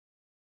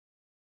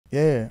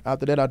Yeah.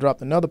 After that, I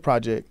dropped another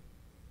project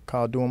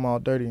called Do 'Em All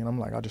Dirty, and I'm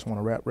like, I just want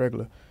to rap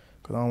regular,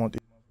 cause I don't want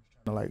these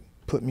trying to like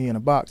put me in a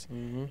box.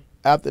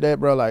 After that,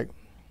 bro, like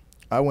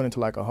I went into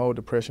like a whole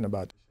depression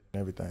about this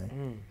and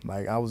everything.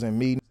 Like I was in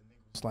meetings,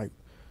 it's like,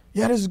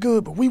 yeah, this is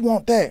good, but we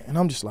want that, and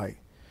I'm just like,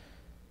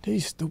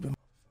 these stupid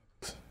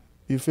motherfuckers.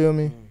 You feel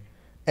me?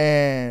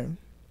 And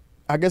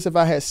I guess if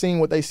I had seen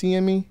what they see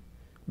in me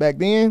back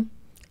then,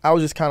 I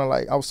was just kind of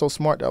like, I was so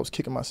smart that I was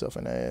kicking myself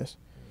in the ass.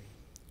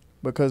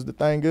 Because the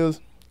thing is,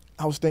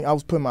 I was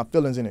putting my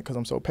feelings in it because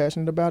I'm so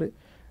passionate about it.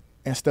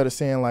 Instead of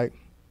saying like,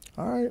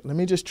 all right, let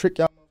me just trick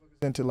y'all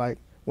into like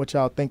what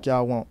y'all think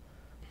y'all want.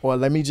 Or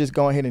let me just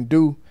go ahead and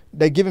do.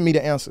 They giving me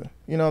the answer.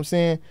 You know what I'm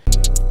saying?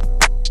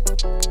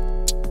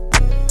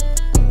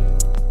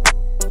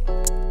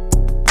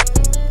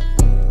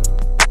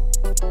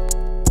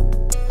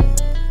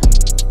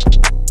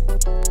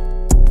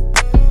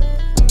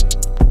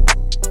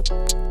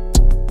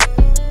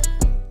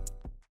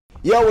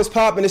 Yo, what's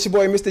poppin'? It's your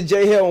boy, Mr.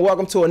 J Hill, and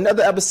welcome to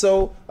another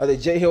episode of the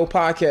J Hill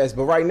Podcast.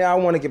 But right now, I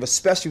want to give a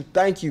special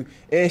thank you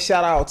and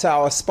shout out to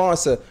our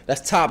sponsor,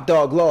 that's Top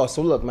Dog Law.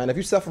 So look, man, if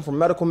you're suffering from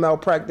medical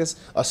malpractice,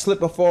 a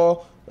slip and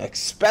fall,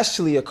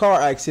 especially a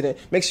car accident,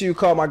 make sure you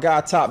call my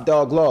guy Top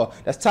Dog Law.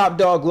 That's Top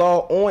Dog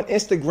Law on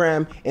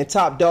Instagram and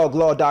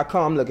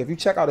topdoglaw.com. Look, if you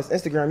check out his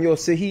Instagram, you'll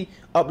see he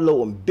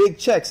uploading big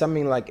checks. I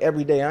mean, like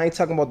every day. I ain't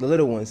talking about the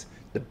little ones.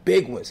 The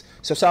big ones.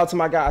 So shout out to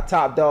my guy,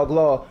 Top Dog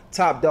Law,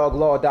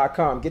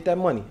 topdoglaw.com. Get that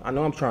money. I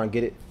know I'm trying to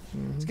get it.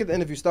 Let's get the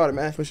interview started,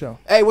 man. For sure.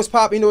 Hey, what's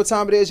poppin'? You know what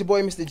time it is? Your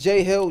boy, Mr.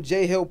 J Hill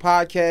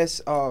Podcast.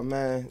 Oh,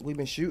 man, we've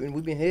been shooting.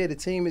 We've been here. The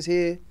team is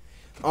here.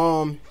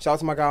 Shout out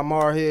to my guy,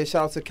 Mar here.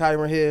 Shout out to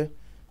Kyron here.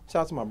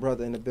 Shout out to my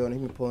brother in the building.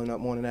 He been pulling up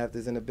morning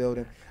afters in the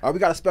building. We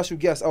got a special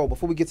guest. Oh,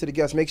 before we get to the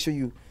guest, make sure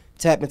you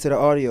tap into the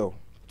audio.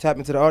 Tap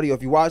into the audio.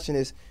 If you're watching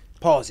this,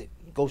 pause it.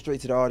 Go straight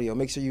to the audio.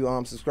 Make sure you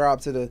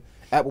subscribe to the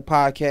Apple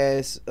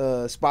Podcasts,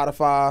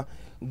 Spotify,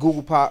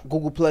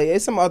 Google Play.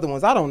 It's some other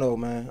ones. I don't know,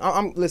 man.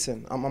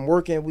 I'm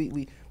working.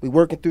 We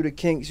working through the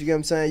kinks. You get what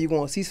I'm saying? You're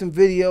gonna see some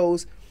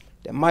videos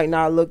that might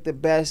not look the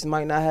best,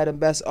 might not have the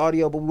best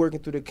audio, but we're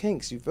working through the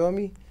kinks. You feel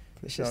me?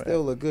 This shit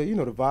still look good. You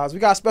know the vibes. We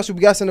got special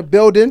guests in the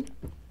building.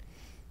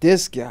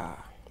 This guy,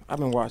 I've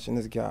been watching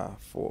this guy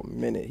for a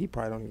minute. He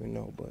probably don't even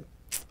know, but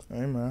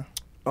Hey, man.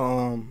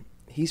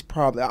 He's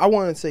probably, I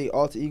want to say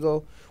alter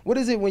ego. What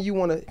is it when you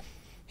want to?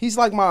 He's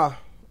like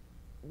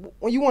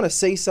when you want to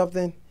say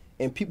something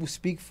and people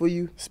speak for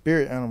you.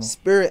 Spirit animal.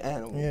 Spirit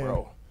animal, Yeah.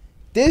 bro.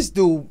 This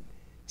dude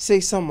say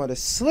some of the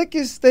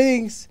slickest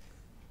things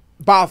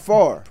by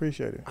far.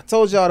 Appreciate it. I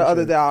told y'all the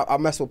other day I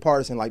messed with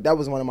Partisan. Like, that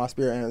was one of my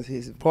spirit animals.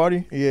 His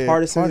Party? Yeah.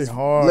 Partisan's Party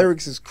hard.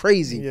 lyrics is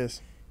crazy.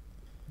 Yes.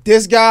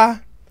 This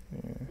guy,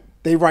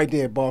 they right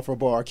there, bar for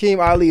bar. Akeem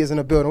Ali is in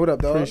the building. What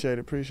up, dog? Appreciate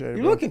it.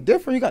 You bro. looking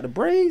different. You got the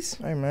braids.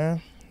 Hey,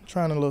 man.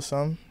 Trying a little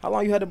something. How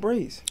long you had the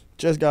braids?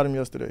 Just got him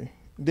yesterday.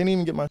 Didn't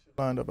even get my shit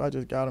lined up. I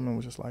just got him and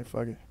was just like,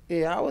 fuck it.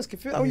 Yeah, I was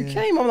confused. Oh, you Yeah.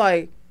 came. I'm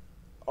like,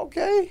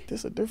 okay.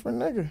 This a different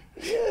nigga.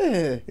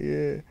 Yeah.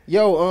 Yeah.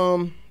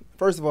 Yo,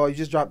 first of all, you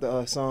just dropped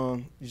the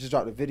song. You just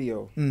dropped the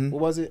video. Mhm.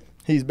 What was it?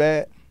 He's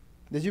bad.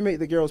 Did you make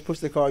the girls push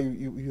the car?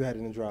 You had it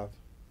in drive.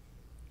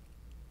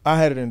 I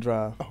had it in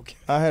drive. Okay.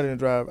 I had it in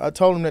drive. I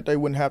told them that they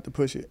wouldn't have to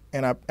push it.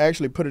 And I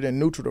actually put it in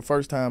neutral the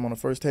first time on the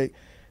first take.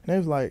 And they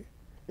was like,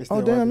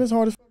 oh, damn, it's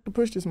hard as fuck to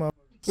push this motherfucker.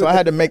 So I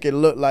had to make it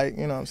look like,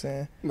 you know what I'm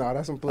saying? Nah,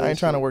 that's some I ain't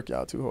trying to work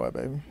y'all too hard,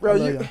 baby. Bro, I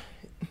love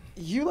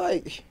you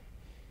like,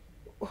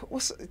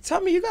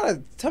 tell me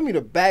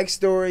the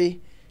backstory,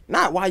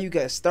 not why you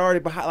got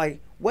started, but how,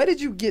 like, where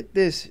did you get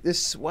this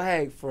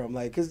swag from?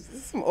 Like, cause this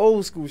is some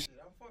old school shit.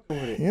 I'm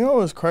fucking with it. You know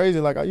what's crazy?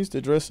 Like, I used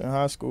to dress in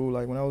high school,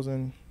 like when I was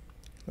in,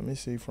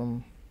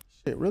 from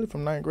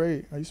 9th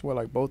grade. I used to wear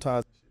like bow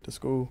ties to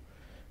school.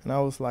 And I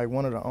was like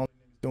one of the only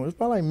niggas doing it. It's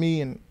probably like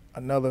me and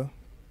another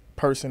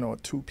person or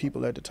two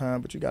people at the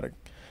time, but you gotta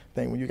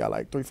think when you got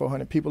like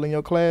 300-400 people in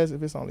your class,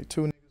 if it's only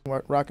two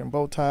niggas rocking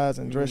bow ties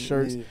and dress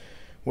shirts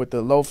with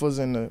the loafers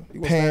and the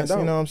pants, you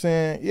know what I'm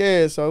saying?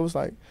 Yeah, so it was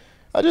like,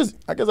 I guess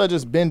I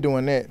just been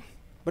doing that.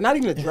 But not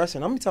even the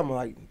dressing. I'm talking about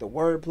like the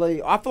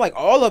wordplay. I feel like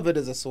all of it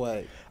is a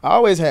swag. I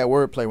always had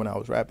wordplay when I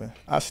was rapping.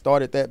 I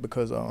started that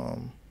because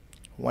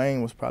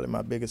Wayne was probably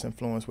my biggest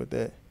influence with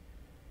that.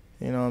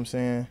 You know what I'm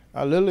saying?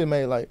 I literally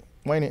made like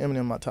Wayne and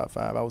Eminem my top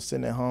 5. I was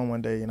sitting at home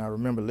one day and I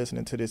remember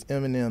listening to this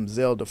Eminem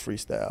Zelda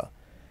freestyle.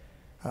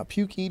 I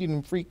puke, eat it,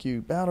 and freak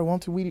you. Battle,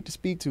 want to, weed it to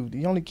speak to.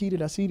 The only key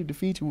that I see to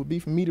defeat you would be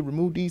for me to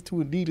remove these two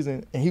Adidas.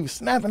 And he was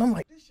snapping. I'm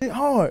like, this shit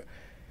hard.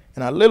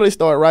 And I literally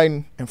started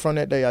writing, and from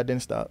that day, I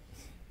didn't stop.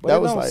 But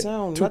that was like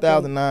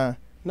 2009.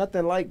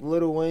 Nothing like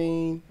Lil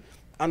Wayne.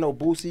 I know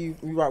Boosie.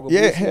 You rock with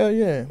Yeah, Boosie. hell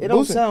yeah. It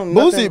don't sound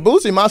nothing.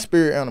 Boosie, my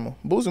spirit animal.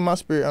 Boosie, my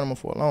spirit animal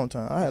for a long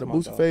time. I had a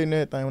Boosie dog. fade and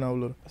everything when I was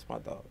little. That's my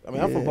dog. I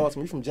mean, I'm from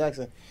Baltimore. You from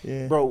Jackson.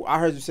 Yeah. Bro, I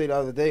heard you say the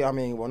other day. I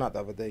mean, well, not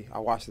the other day. I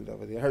watched it the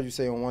other day. I heard you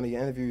say on one of your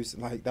interviews,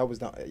 like, that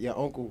was not your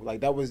uncle.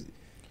 Like, that was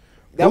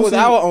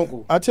our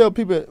uncle. I tell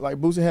people, like,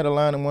 Boosie had a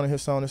line in one of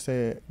his songs that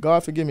said,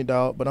 God forgive me,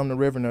 dog, but I'm the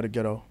reverend of the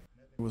ghetto.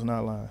 It was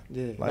not lying.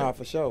 Yeah, like, nah,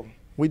 for sure.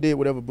 We did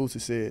whatever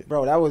Boosie said.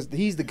 Bro,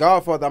 he's the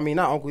godfather. I mean,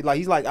 not uncle. Like,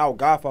 he's like our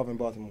godfather in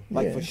Baltimore.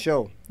 Like, for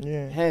sure.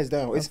 Yeah. Hands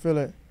down. I feel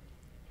that.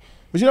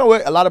 But you know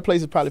what? A lot of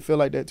places probably feel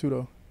like that too,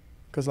 though.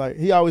 Because, like,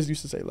 he always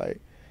used to say,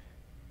 like,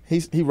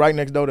 he right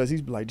next door to us.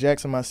 He's like,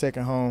 Jackson, my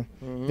second home.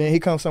 Then he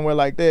comes somewhere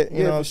like that.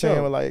 You know what I'm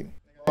saying? With, like,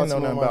 I didn't know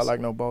nothing about, like,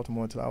 no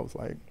Baltimore until I was,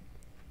 like,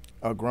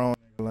 a grown.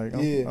 Like,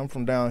 I'm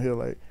from down here.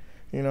 Like,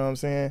 you know what I'm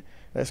saying?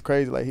 That's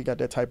crazy. Like, he got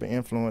that type of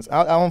influence.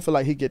 I don't feel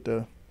like he get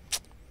the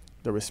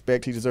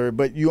respect he deserved,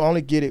 but you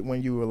only get it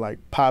when you were like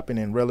popping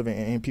and relevant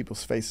and in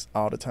people's face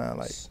all the time.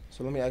 Like,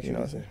 so let me ask you, know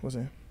what I'm saying? What's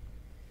that?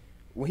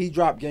 When he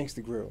dropped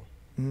Gangsta Grill,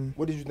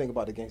 what did you think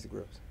about the Gangsta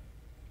Grills?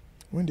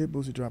 When did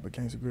Boosie drop a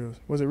Gangsta Grills?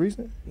 Was it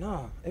recent?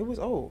 Nah, it was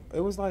old.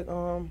 It was like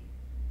I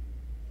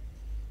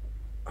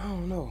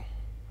don't know.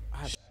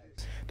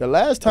 The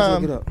last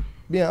time, look it up.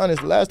 Being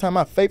honest, the last time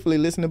I faithfully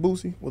listened to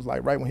Boosie was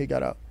like right when he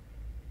got out.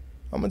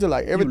 I'm into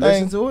like everything. You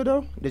listened to it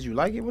though? Did you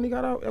like it when he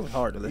got out? It was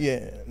hard to listen.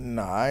 Yeah,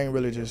 nah, I ain't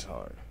really just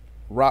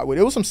rock with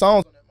it. It was some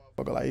songs on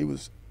that motherfucker. Like, he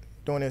was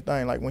doing his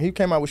thing. Like, when he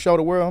came out with Show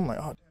the World, I'm like,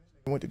 oh,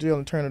 he went to jail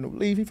and turned a new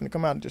leaf. He finna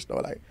come out and just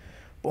start like,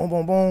 boom,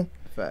 boom, boom.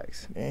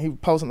 Facts. And he was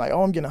posting like,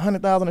 oh, I'm getting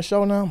 100,000 a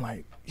show now. I'm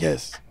like,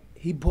 yes.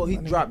 He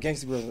dropped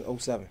Gangsta Grills in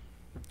 07.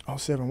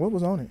 07. What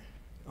was on it?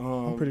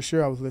 I'm pretty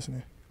sure I was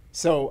listening.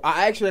 So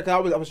I actually, I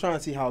was trying to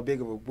see how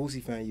big of a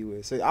Boosie fan you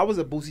is. So I was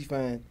a Boosie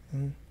fan,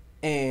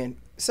 and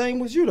same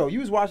with you though. You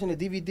was watching the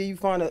DVD. You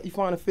find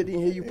a 50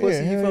 and hear you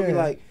pussy. You feel me?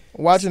 Like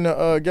watching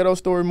the Ghetto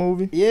Story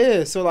movie.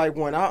 Yeah. So like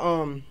when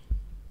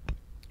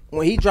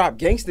he dropped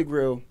Gangsta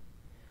Grill,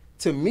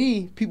 to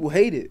me people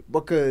hate it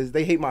because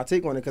they hate my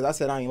take on it because I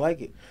said I ain't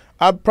like it.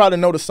 I probably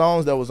know the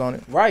songs that was on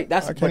it. Right. I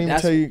can't even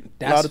tell you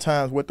a lot of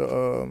times what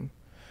the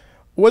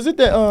was it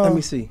that let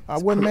me see. I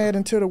wasn't mad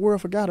until the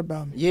world forgot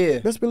about me. Yeah.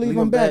 Best believe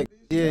I'm back.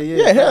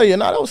 Yeah, hell yeah.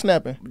 Nah, that was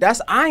snapping.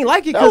 I ain't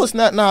like it. That was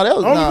not. Nah, that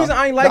was. The only reason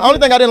I ain't like the only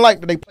thing I didn't like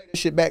that they played this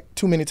shit back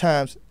too many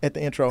times at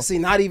the intro. See,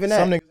 not even that.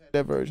 Some niggas had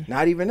that version.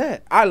 Not even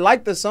that. I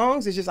like the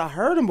songs. It's just I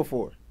heard them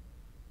before.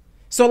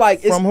 So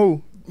like, from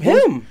who?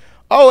 Him.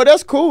 Oh,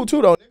 that's cool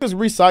too though. Niggas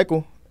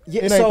recycle.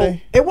 Yeah. So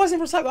it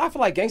wasn't recycle. I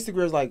feel like Gangsta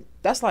Girls like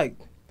that's like.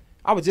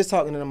 I was just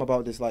talking to them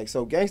about this. Like,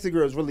 so Gangsta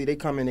Girls really they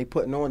come in they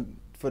putting on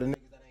for the niggas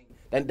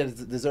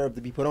that deserve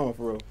to be put on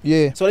for real.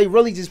 Yeah. So they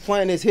really just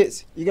playing his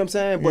hits. You get what I'm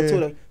saying?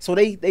 But so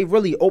they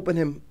really open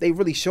him. They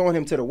really showing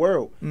him to the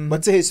world.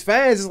 But to his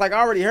fans, it's like I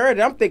already heard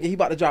it. I'm thinking he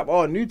about to drop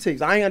all new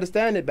tapes. I ain't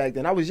understand it back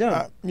then. I was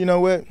young. You know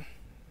what?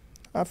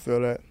 I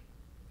feel that.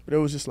 But it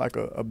was just like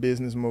a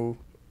business move.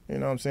 You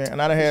know what I'm saying?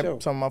 And I'd have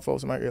had some of my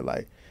folks in my ear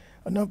like,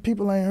 enough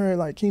people ain't heard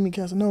like Akeem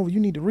Casanova. You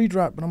need to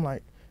redrop. But I'm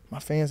like, my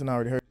fans had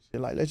already heard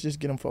shit. Like, let's just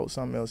get them folks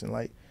something else and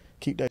like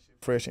keep that shit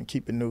fresh and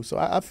keep it new. So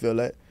I feel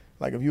that.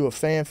 Like, if you a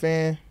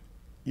fan,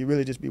 you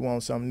really just be wanting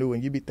something new,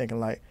 and you be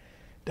thinking like,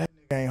 that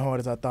nigga ain't hard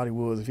as I thought he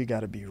was if he got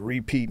to be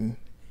repeating.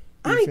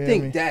 I ain't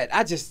think that.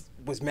 I just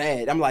was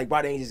mad. I'm like,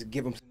 why they ain't just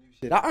give him some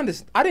new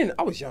shit?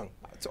 I was young.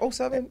 It's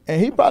 07.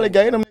 And he probably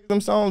gave them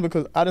songs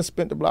because I done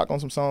spent the block on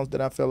some songs that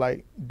I feel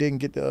like didn't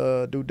get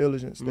the due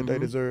diligence that they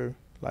deserve.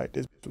 Like,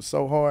 this was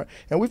so hard.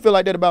 And we feel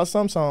like that about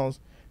some songs.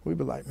 We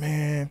be like,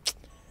 man,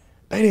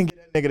 they didn't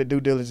get that nigga the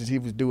due diligence he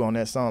was due on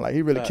that song. Like,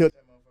 he really killed that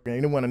motherfucker. And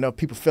he didn't want enough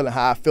people feeling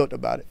how I felt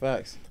about it.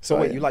 Facts. So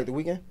wait, you like The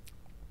Weeknd?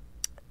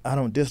 I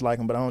don't dislike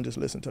him, but I don't just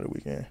listen to The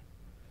Weeknd.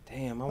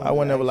 Damn, I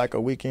was never like a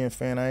Weeknd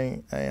fan.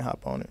 I ain't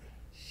hop on it.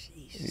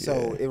 Yeah.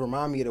 So it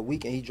remind me of The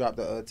Weeknd. He dropped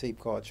a tape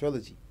called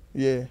Trilogy.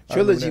 Yeah.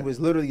 Trilogy was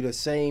literally the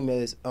same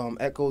as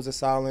Echoes of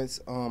Silence,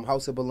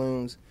 House of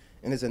Balloons,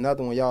 and there's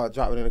another one. Y'all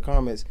drop it in the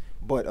comments.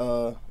 But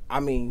I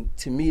mean,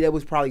 to me, that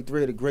was probably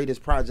 3 of the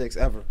greatest projects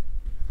ever.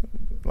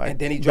 Like, and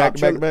then he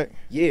dropped back.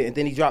 Yeah, and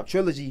then he dropped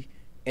Trilogy,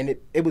 and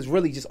it was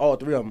really just all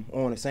 3 of them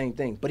on the same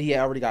thing. But he had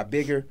already got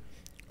bigger.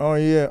 Oh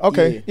yeah.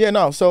 Okay. Yeah.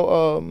 No.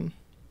 So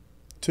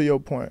to your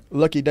point,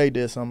 Lucky Day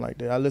did something like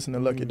that. I listened to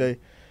Lucky Day,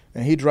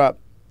 and he dropped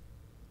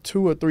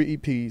 2 or 3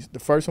 EPs. The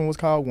first one was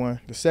called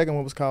 1. The second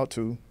one was called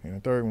 2, and the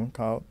third one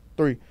called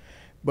 3.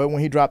 But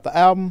when he dropped the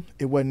album,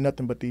 it wasn't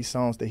nothing but these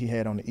songs that he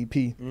had on the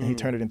EP, and he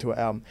turned it into an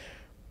album.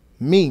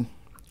 Me,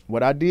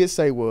 what I did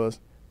say was,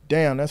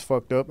 damn, that's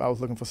fucked up. I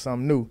was looking for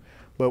something new.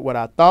 But what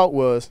I thought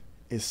was,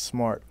 it's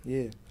smart.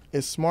 Yeah.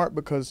 It's smart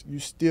because you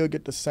still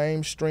get the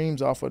same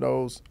streams off of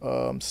those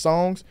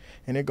songs,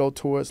 and it go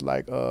towards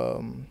like,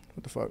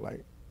 what the fuck,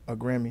 like a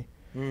Grammy.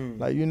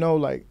 Like, you know,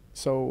 like,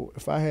 so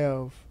if I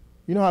have,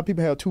 you know how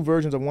people have 2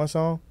 versions of one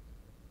song?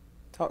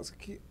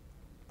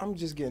 I'm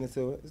just getting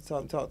into it.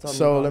 Talk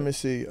so let me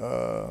see.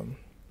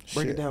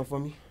 Break it down for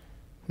me.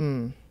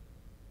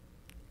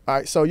 All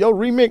right, so your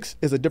remix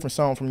is a different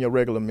song from your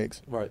regular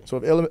mix. Right. So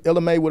if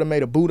Ella Mai would have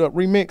made a boot up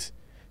remix,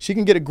 she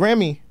can get a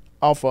Grammy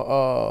off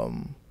of,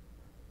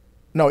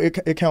 no,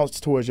 it counts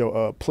towards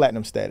your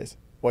platinum status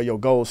or your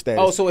gold status.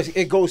 Oh, so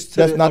it goes to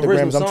That's the not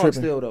original the Grammys, I'm song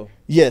tripping. still, though.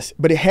 Yes,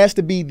 but it has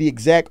to be the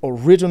exact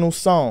original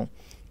song.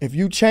 If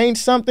you change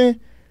something,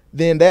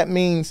 then that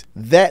means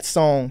that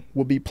song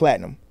will be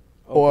platinum.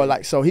 Okay. Or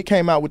like, so he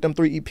came out with them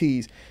 3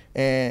 EPs,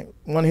 and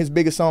one of his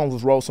biggest songs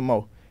was Roll Some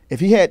Mo. If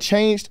he had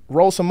changed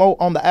Roll Some Mo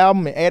on the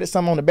album and added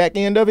something on the back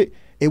end of it,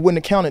 it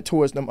wouldn't have counted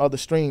towards them other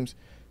streams.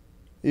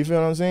 You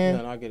feel what I'm saying?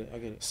 No, I get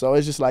it. So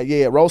it's just like,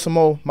 yeah,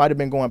 Rosamo might have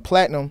been going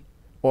platinum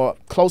or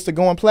close to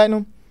going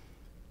platinum.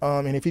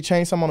 And if he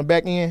changed something on the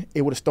back end,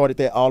 it would have started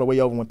that all the way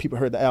over when people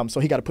heard the album. So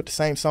he got to put the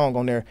same song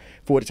on there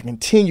for it to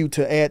continue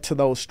to add to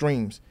those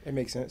streams. It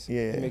makes sense.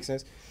 Yeah. It makes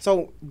sense.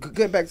 So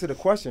get back to the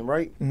question,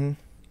 right? Mm-hmm.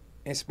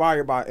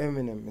 Inspired by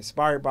Eminem,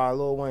 inspired by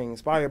Lil Wayne,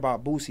 inspired by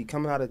Boosie,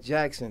 coming out of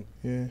Jackson.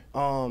 Yeah.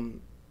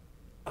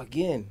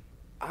 Again,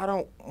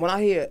 when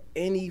I hear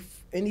any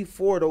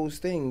four of those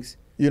things,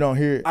 you don't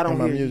hear it. I don't in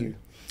my hear music. you.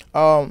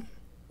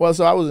 Well,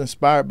 so I was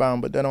inspired by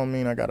him, but that don't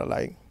mean I gotta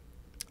like,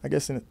 I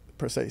guess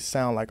per se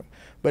sound like him.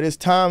 But it's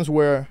times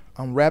where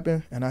I'm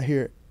rapping and I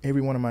hear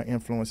every one of my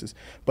influences.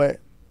 But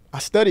I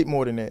studied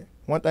more than that.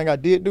 One thing I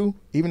did do,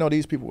 even though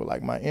these people were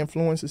like my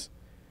influences,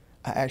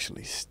 I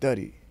actually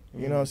studied.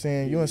 You know what I'm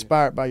saying? You're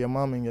inspired by your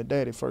mom and your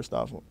daddy first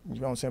off, you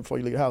know what I'm saying, before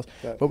you leave the house.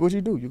 Yeah. But what you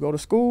do, you go to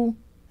school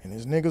and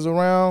there's niggas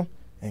around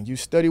and you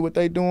study what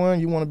they doing.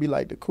 You want to be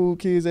like the cool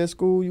kids at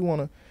school. You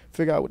want to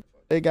figure out what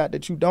they got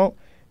that you don't.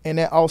 And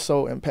that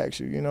also impacts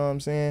you, you know what I'm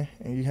saying?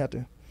 And you have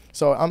to,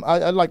 so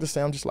I'd like to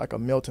say I'm just like a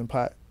melting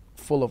pot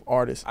full of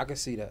artists. I can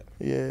see that.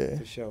 Yeah.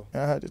 For sure.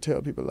 And I had to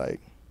tell people like,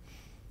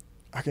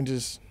 I can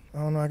just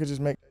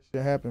make that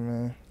shit happen,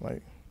 man.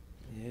 Like,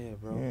 yeah,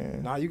 bro.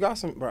 Yeah. Nah, you got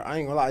some, bro. I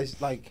ain't gonna lie.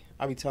 It's like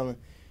I be telling,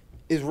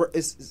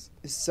 it's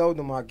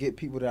seldom I get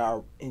people that I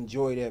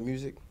enjoy their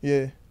music.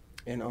 Yeah.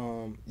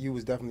 And you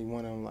was definitely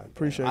one of them. Like,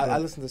 Appreciate I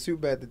that. listened to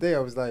Superbad today. I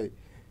was like,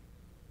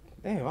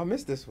 damn, I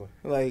missed this one.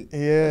 Like,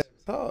 Yeah.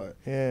 it's hard.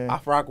 Yeah.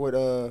 I rock with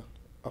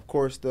of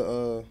course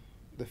the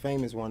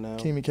famous one now.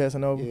 Kimi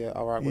Casanova. Yeah,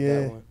 I rock with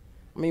Yeah. that one.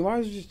 I mean, why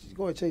don't you just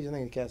go and change your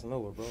name to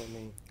Casanova, bro? I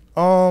mean,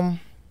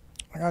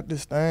 I got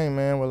this thing,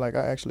 man, where like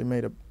I actually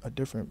made a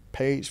different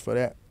page for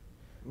that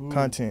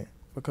content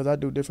because I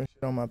do different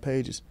shit on my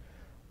pages.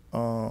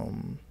 I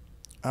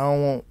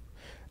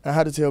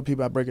had to tell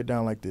people I break it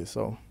down like this.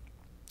 So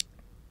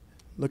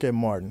look at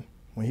Martin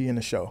when he in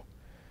the show.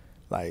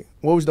 Like,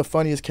 what was the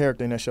funniest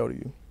character in that show to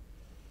you?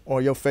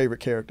 Or your favorite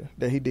character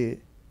that he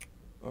did?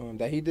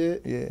 That he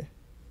did? Yeah.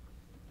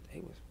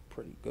 He was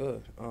pretty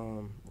good.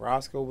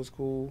 Roscoe was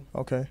cool.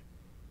 Okay.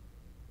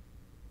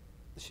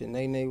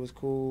 Shanae was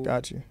cool.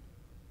 Got you.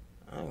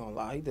 I ain't gonna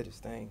lie, he did his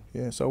thing.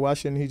 Yeah, so why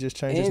shouldn't he just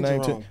change his And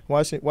name Jerome. to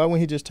why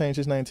wouldn't he just change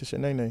his name to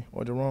Shanae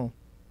or Jerome?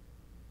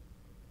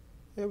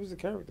 Yeah, it was a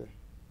character.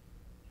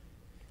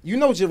 You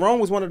know, Jerome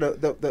was one of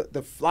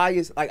the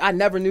flyest. Like, I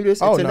never knew this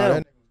until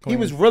now. He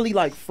was really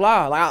like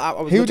fly. Like I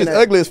was. He was just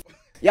ugly as.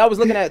 Yeah, I was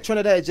looking at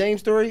Trinidad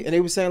James' story, and they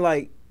were saying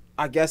like,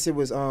 I guess it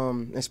was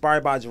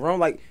inspired by Jerome.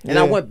 Like, and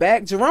I went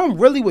back. Jerome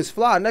really was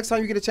fly. Next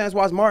time you get a chance to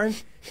watch Martin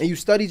and you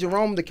study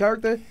Jerome, the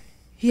character,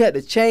 he had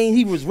the chain.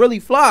 He was really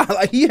fly.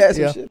 Like, he had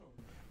some shit.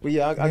 But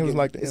yeah, I was get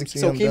like it. the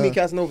So MCM Kimi guy.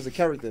 Casanova was a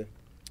character.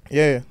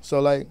 Yeah. So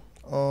like,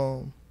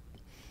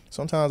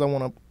 sometimes I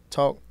want to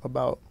talk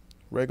about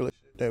regular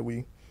shit that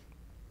we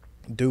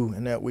do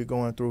and that we're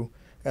going through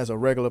as a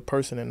regular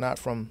person and not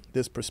from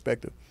this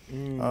perspective.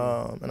 And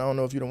I don't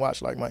know if you done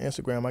watch like my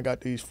Instagram. I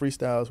got these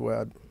freestyles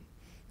where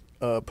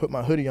I put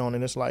my hoodie on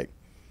and it's like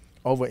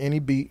over any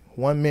beat,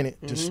 1 minute,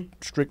 just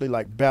strictly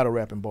like battle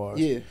rapping bars.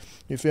 Yeah.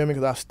 You feel me?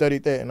 Because I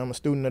studied that and I'm a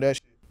student of that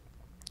shit.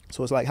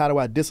 So it's like, how do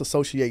I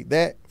disassociate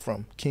that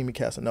from Kimi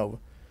Casanova?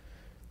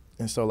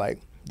 And so like,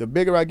 the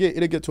bigger I get,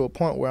 it'll get to a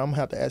point where I'm gonna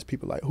have to ask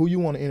people like, who you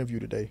want to interview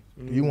today?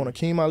 Do you want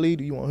Akeem Ali?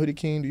 Do you want Hoodie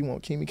King? Do you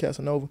want Kimi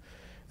Casanova?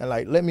 And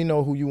like, let me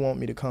know who you want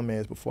me to come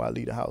as before I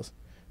leave the house.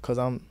 Cause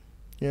I'm,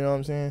 you know what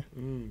I'm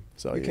saying?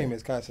 So you came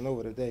as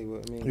Casanova today.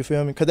 I mean, you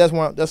feel me? Cause that's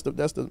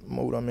the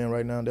mode I'm in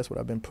right now. That's what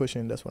I've been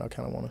pushing. That's what I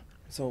kind of want to.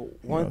 So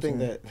one thing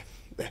that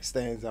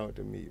stands out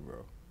to me,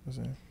 bro, What's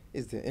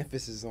is the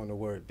emphasis on the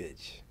word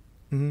bitch.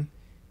 Mm-hmm.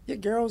 Your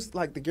girls,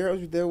 like the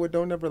girls you deal with,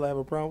 don't ever have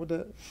a problem with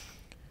that?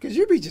 Because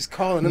you be just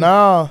calling them.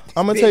 Nah,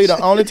 I'm gonna tell you the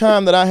bitch. only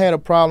time that I had a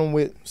problem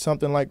with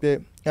something like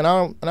that, and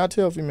I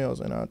tell females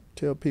and I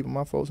tell people,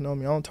 my folks know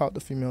me, I don't talk to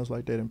females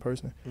like that in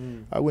person.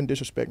 I wouldn't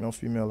disrespect no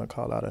female and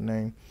call out her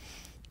name.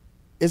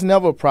 It's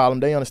never a problem.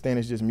 They understand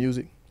it's just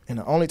music. And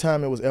the only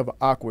time it was ever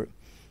awkward,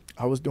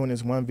 I was doing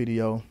this one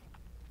video,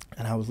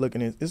 and I was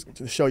looking at this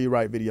to show you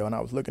right video, and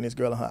I was looking at this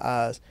girl in her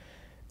eyes,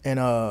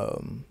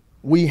 and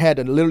we had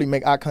to literally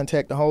make eye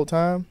contact the whole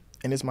time.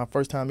 And it's my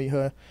first time meet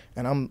her,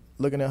 and I'm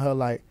looking at her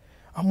like,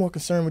 I'm more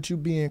concerned with you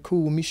being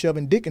cool with me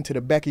shoving dick into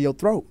the back of your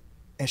throat.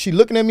 And she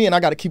looking at me, and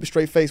I got to keep a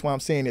straight face while I'm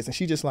saying this. And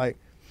she just like,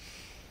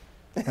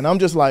 and I'm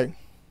just like,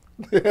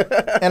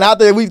 and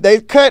after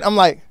they cut, I'm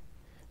like,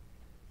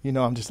 you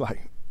know, I'm just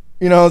like,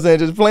 you know what I'm saying,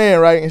 just playing,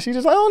 right? And she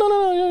just like,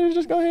 oh, no,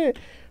 just go ahead.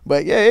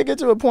 But yeah, it get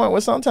to a point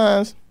where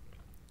sometimes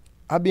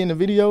I be in the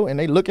video, and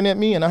they looking at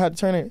me, and I had to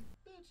turn it.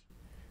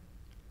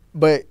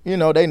 But, you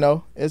know, they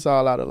know. It's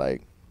all out of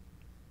like,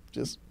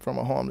 just from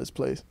a harmless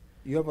place.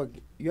 You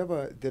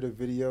ever did a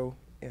video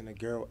and a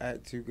girl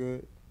act too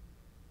good?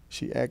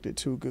 She acted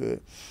too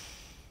good.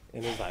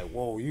 And it's like,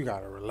 whoa, you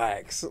gotta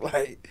relax.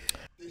 Like,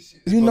 this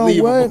shit is You know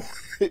believable.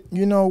 what?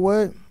 You know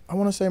what? I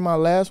want to say my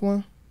last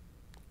one.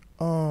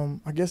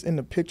 I guess in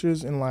the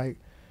pictures and like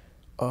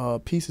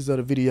pieces of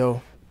the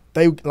video,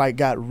 they like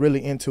got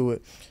really into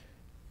it.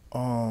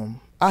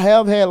 I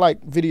have had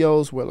like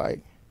videos where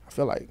like I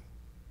feel like.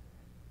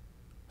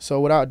 So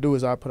what I do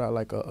is I put out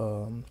like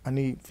I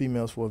need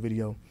females for a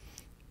video,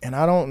 and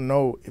I don't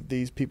know if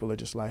these people are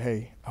just like,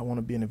 hey, I want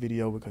to be in a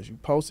video because you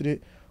posted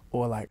it,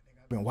 or like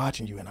I've been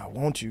watching you and I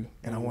want you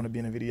and I want to be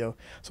in a video.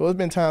 So it's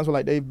been times where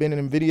like they've been in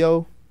a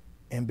video,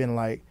 and been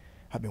like,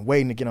 I've been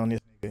waiting to get on this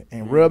nigga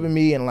and rubbing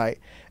me and like,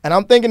 and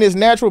I'm thinking it's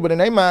natural, but in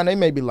their mind they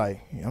may be like,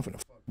 yeah, I'm finna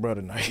fuck bro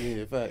tonight.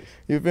 Yeah, facts.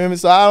 You feel me?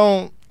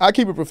 So I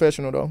keep it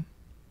professional though.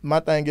 My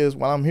thing is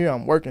while I'm here,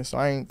 I'm working, so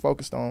I ain't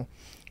focused on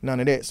none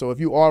of that. So if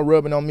you are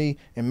rubbing on me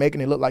and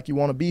making it look like you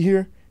want to be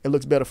here, it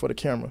looks better for the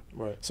camera.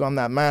 Right. So I'm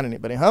not minding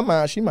it. But in her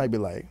mind, she might be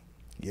like,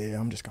 yeah,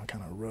 I'm just gonna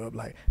kind of rub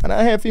like. And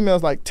I had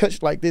females like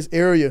touch like this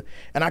area,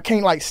 and I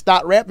can't like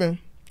stop rapping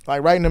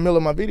like right in the middle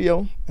of my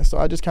video. And so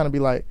I just kind of be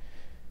like,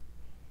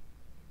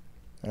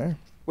 eh.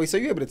 Wait, so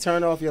you able to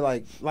turn off your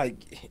like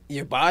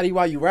your body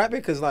while you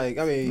rapping? Cause like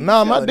I mean,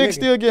 nah, my dick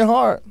still get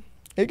hard.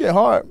 It get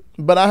hard,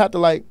 but I have to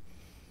like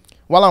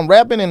while I'm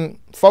rapping and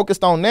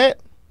focused on that.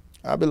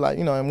 I'll be like,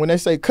 you know, and when they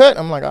say cut,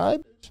 I'm like, all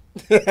right,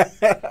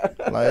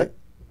 bitch. Like,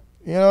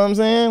 you know what I'm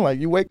saying? Like,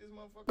 you wake this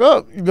motherfucker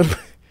up. You better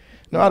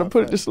know how to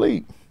put it to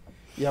sleep.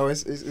 Yo,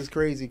 it's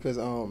crazy because,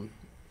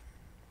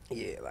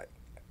 yeah, like,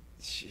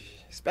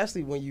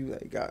 especially when you,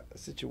 like, got a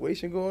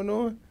situation going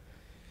on.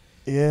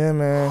 Yeah,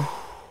 man.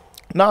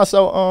 Nah,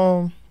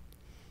 so,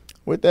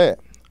 with that,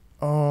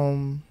 I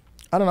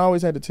don't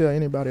always have to tell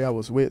anybody I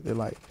was with that,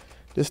 like,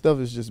 this stuff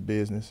is just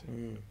business.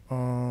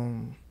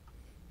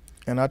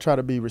 And I try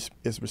to be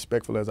as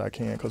respectful as I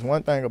can. Because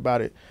one thing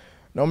about it,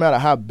 no matter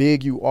how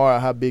big you are or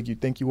how big you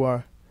think you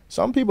are,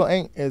 some people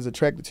ain't as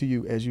attracted to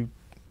you as you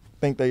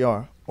think they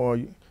are. Or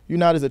you're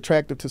not as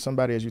attractive to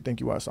somebody as you think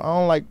you are. So I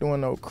don't like doing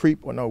no creep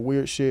or no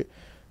weird shit.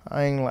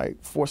 I ain't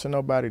like forcing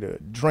nobody to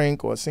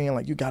drink or saying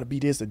like, you got to be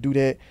this or do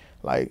that.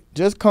 Like,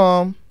 just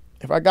come.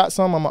 If I got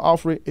something, I'm going to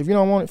offer it. If you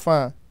don't want it,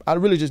 fine. I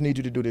really just need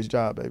you to do this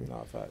job, baby.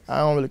 No, facts. I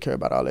don't really care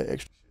about all that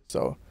extra shit.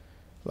 So.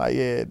 Like,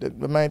 yeah,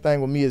 the main thing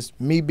with me is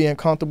me being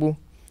comfortable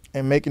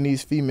and making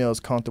these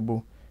females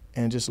comfortable.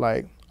 And just,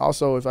 like,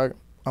 also if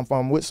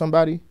I'm with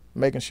somebody,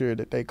 making sure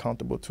that they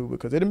comfortable, too.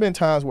 Because there have been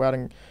times where I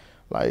didn't,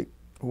 like,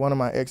 one of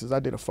my exes, I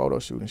did a photo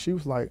shoot, and she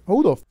was like,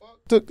 who the fuck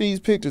took these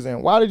pictures,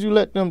 and why did you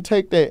let them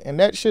take that? And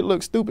that shit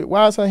looks stupid.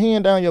 Why is her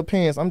hand down your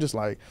pants? I'm just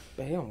like.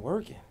 Damn,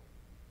 working.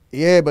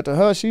 Yeah, but to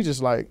her, she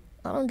just like,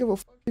 I don't give a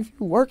fuck if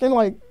you working.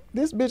 Like,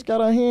 this bitch got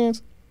her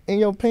hands in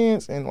your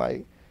pants, and,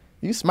 like,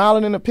 you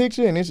smiling in the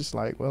picture, and it's just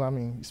like, well, I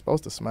mean, you're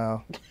supposed to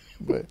smile.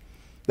 But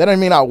that didn't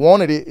mean I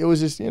wanted it. It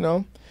was just, you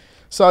know.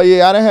 So,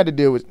 yeah, I done had to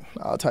deal with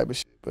all type of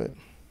shit. But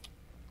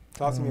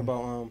talk to me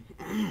about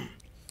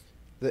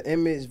the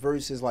image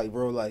versus, like,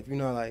 real life. You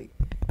know, like,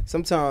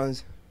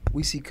 sometimes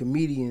we see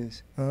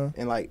comedians,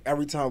 and, like,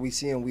 every time we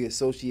see them, we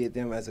associate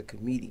them as a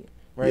comedian,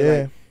 right?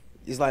 Yeah. Like,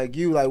 it's like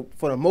you, like,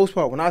 for the most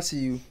part, when I see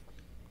you,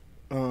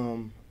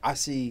 I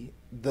see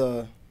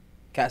the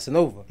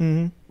Casanova,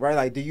 right?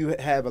 Like, do you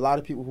have a lot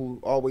of people who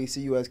always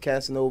see you as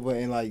Casanova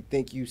and like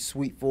think you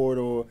sweet for it,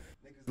 or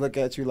niggas look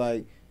at you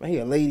like, man, he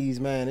a ladies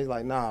man? It's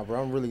like, nah, bro,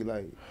 I'm really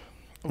like,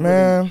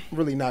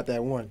 really not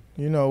that one.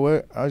 You know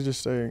what? I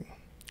just say,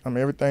 I'm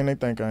everything they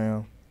think I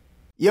am.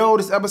 Yo,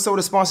 this episode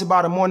is sponsored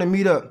by the Morning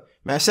Meetup.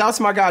 Man, shout out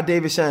to my guy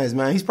David Shands,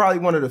 man. He's probably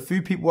one of the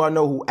few people I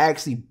know who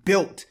actually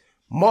built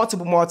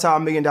multiple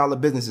multi-million-dollar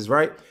businesses,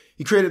 right?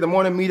 He created the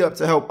Morning Meetup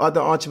to help other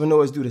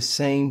entrepreneurs do the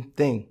same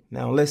thing.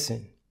 Now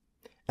listen.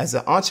 As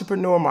an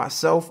entrepreneur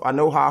myself, I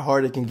know how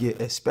hard it can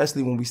get,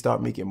 especially when we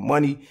start making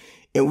money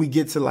and we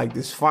get to like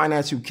this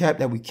financial cap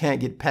that we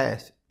can't get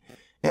past.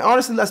 And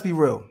honestly, let's be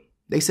real.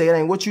 They say it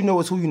ain't what you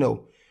know, it's who you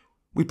know.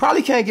 We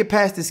probably can't get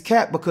past this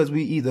cap because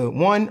we either,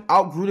 one,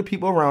 outgrew the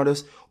people around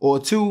us, or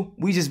two,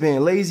 we just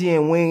being lazy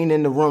and we ain't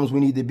in the rooms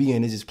we need to be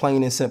in. It's just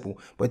plain and simple.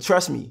 But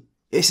trust me,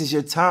 this is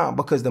your time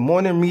because the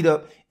Morning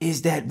Meetup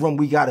is that room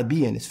we got to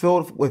be in. It's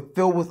filled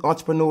with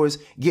entrepreneurs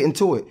getting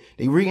to it.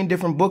 They reading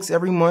different books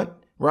every month,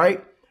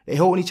 right? They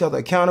holding each other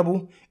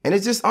accountable. And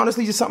it's just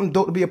honestly just something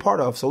dope to be a part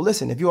of. So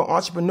listen, if you're an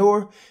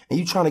entrepreneur and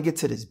you trying to get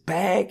to this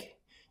bag,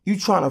 you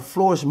trying to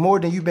flourish more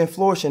than you've been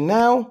flourishing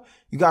now,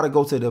 you got to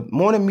go to the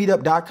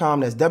morningmeetup.com.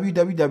 That's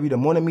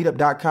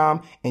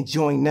www.themorningmeetup.com and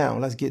join now.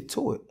 Let's get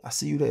to it. I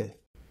see you there.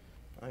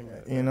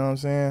 You know what I'm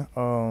saying?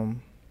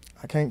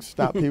 I can't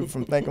stop people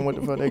from thinking what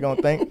the fuck they going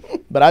to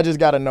think. But I just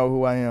got to know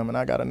who I am, and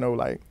I got to know,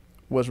 like,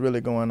 what's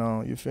really going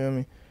on. You feel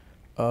me?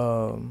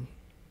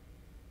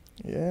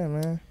 Yeah,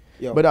 man.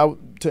 Yo.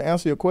 But to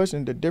answer your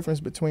question, the difference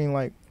between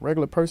like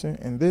regular person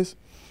and this,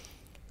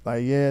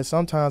 like, yeah,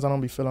 sometimes I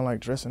don't be feeling like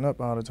dressing up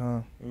all the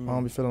time. I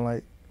don't be feeling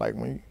like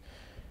when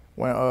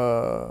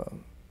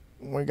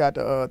we got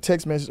the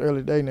text message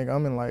earlier today, nigga,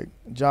 I'm in like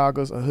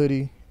joggers, a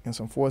hoodie, and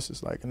some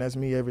forces, like, and that's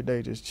me every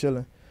day just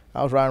chilling.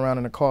 I was riding around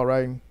in the car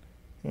writing,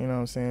 you know what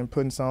I'm saying,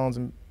 putting songs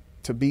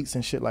to beats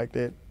and shit like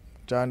that,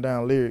 jotting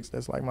down lyrics.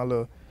 That's like my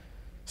little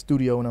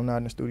studio when I'm not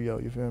in the studio,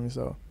 you feel me?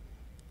 So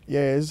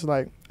yeah, it's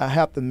like I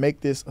have to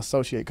make this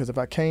associate, because if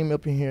I came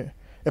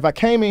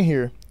in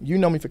here, you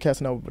know me for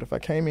Casanova, but if I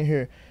came in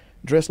here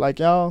dressed like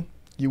y'all,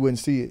 you wouldn't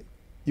see it.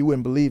 You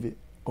wouldn't believe it.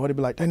 Or they'd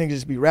be like, that nigga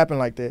just be rapping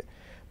like that.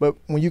 But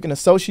when you can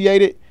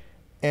associate it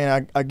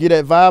and I get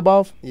that vibe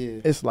off,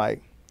 it's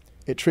like,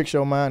 it tricks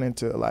your mind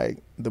into like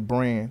the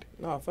brand.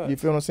 No, facts. You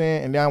feel what I'm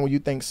saying? And then when you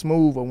think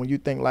smooth or when you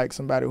think like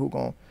somebody who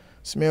gonna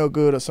smell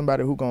good or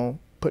somebody who gonna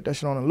put that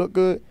shit on and look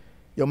good,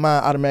 your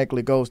mind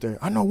automatically goes there.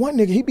 I know one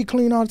nigga, he be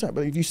clean all the time.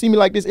 But if you see me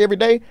like this every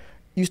day,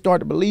 you start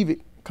to believe it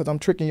because I'm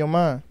tricking your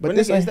mind. But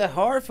this is that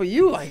hard for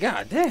you? Like,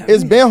 goddamn.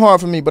 It's been hard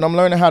for me, but I'm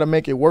learning how to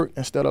make it work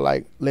instead of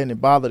like letting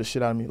it bother the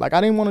shit out of me. Like, I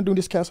didn't want to do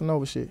this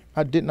Casanova shit.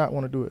 I did not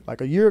want to do it. Like,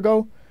 a year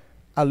ago,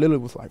 I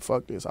literally was like,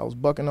 fuck this. I was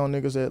bucking on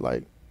niggas at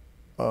like,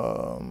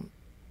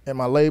 at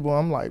my label.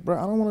 I'm like, bro,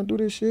 I don't want to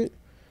do this shit.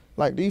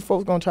 Like, these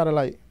folks gonna try to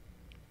like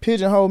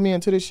pigeonhole me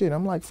into this shit.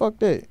 I'm like, fuck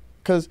that.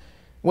 Because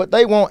what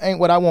they want ain't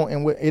what I want,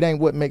 and it ain't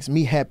what makes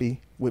me happy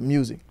with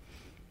music.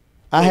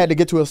 I had to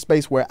get to a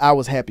space where I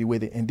was happy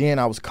with it, and then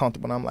I was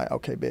comfortable. And I'm like,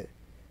 okay, bet.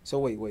 So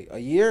wait. A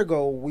year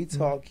ago, we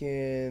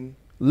talking.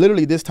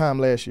 Literally this time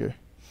last year.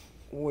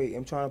 Wait,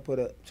 I'm trying to put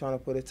a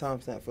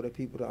timestamp for the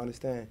people to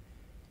understand.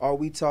 Are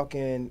we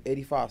talking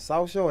 85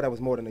 South Show, or that was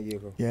more than a year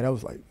ago? Yeah, that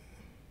was like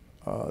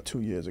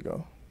 2 years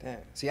ago. Damn.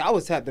 See, I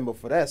was tapped in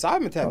before that, so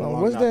I've been tapped in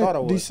longer was than I thought I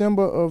that was.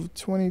 December of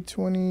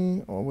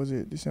 2020, or was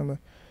it December?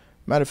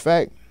 Matter of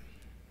fact,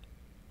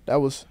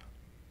 that was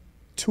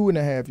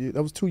 2.5 years.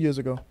 That was 2 years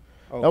ago.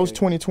 Okay. That was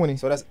 2020.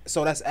 So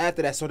that's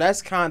after that. So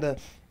that's kind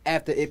of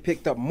after it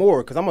picked up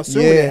more, because I'm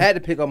assuming it had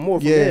to pick up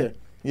more from there.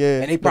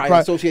 Yeah. And they probably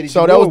associated you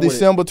so more that was with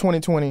December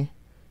 2020.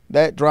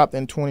 That dropped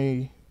in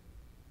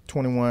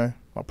 2021.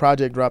 My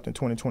project dropped in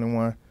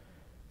 2021.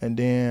 And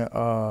then,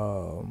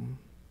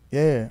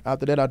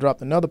 after that, I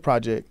dropped another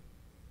project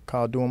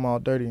called Do 'Em All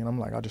Dirty. And I'm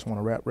like, I just want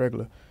to rap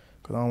regular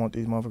because I don't want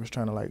these motherfuckers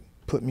trying to, like,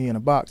 put me in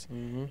a box.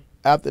 Mm-hmm.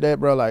 After that,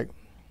 bro, like,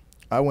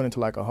 I went into,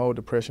 like, a whole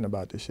depression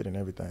about this shit and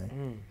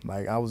everything.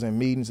 Like, I was in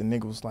meetings and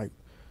niggas was like,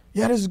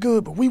 yeah, this is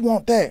good, but we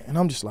want that. And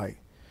I'm just like,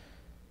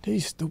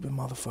 these stupid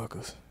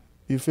motherfuckers.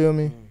 You feel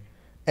me?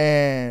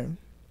 And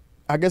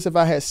I guess if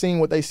I had seen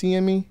what they see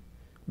in me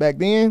back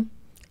then,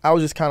 I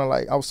was just kind of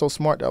like, I was so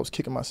smart that I was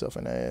kicking myself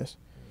in the ass.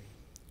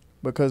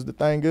 Because the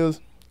thing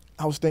is,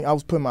 I was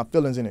putting my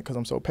feelings in it because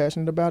I'm so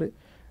passionate about it.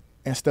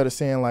 Instead of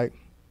saying like,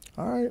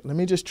 all right, let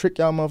me just trick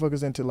y'all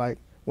motherfuckers into like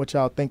what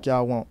y'all think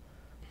y'all want.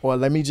 Or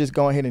let me just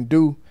go ahead and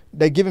do.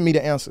 They giving me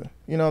the answer.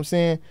 You know what I'm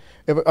saying?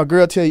 If a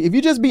girl tell you, if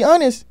you just be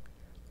honest,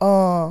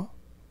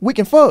 we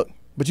can fuck.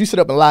 But you sit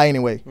up and lie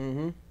anyway.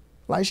 Mm-hmm.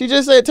 Like she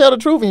just said, tell the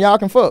truth and y'all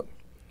can fuck.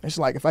 It's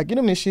like, if I get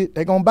them this shit,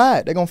 they gonna buy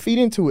it. They gonna feed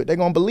into it. They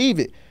gonna believe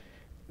it.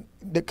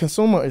 The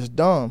consumer is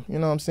dumb. You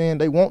know what I'm saying?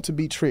 They want to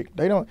be tricked.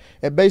 They don't,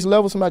 at base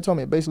level, somebody told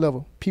me at base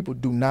level, people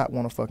do not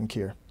want to fucking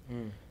care.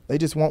 They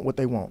just want what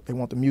they want. They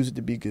want the music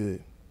to be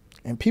good.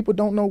 And people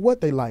don't know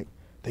what they like.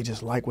 They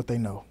just like what they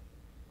know.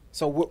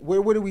 So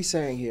what are we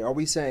saying here? Are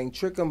we saying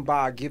trick them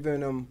by giving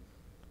them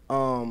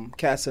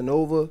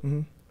Casanova,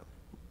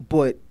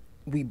 but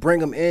we bring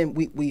them in,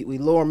 we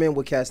lure them in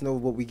with Casanova,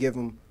 but we give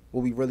them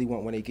what we really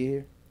want when they get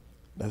here?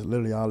 That's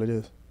literally all it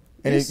is.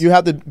 And you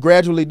have to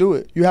gradually do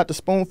it. You have to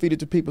spoon feed it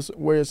to people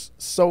where it's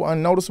so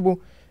unnoticeable.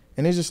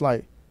 And it's just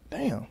like,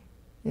 damn.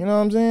 You know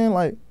what I'm saying?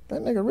 Like,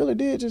 that nigga really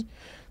did just...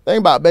 Think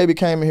about Baby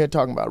came in here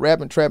talking about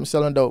rapping, trapping,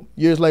 selling dope.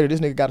 Years later, this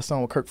nigga got a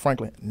song with Kirk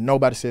Franklin.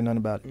 Nobody said nothing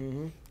about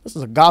it. This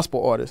is a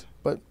gospel artist.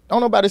 But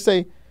don't nobody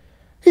say,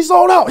 he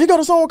sold out. He got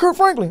a song with Kirk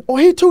Franklin. Or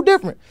he too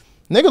different.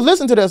 Niggas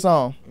listen to that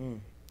song.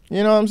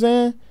 You know what I'm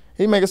saying?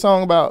 He make a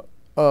song about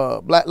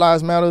Black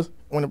Lives Matter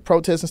when the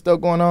protests and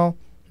stuff going on.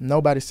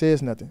 Nobody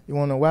says nothing. You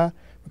want to know why?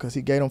 Because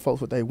he gave them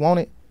folks what they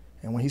wanted.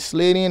 And when he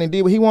slid in and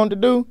did what he wanted to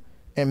do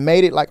and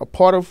made it like a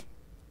part of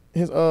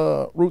his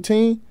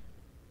routine,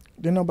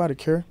 didn't nobody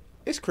care.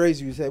 It's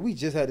crazy you said. We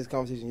just had this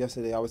conversation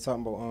yesterday. I was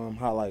talking about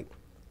how like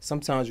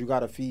sometimes you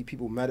gotta feed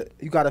people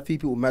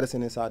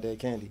medicine inside their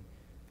candy.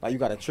 Like you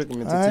gotta trick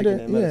them into taking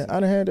that medicine. Yeah, I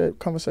done had that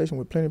conversation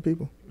with plenty of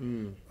people.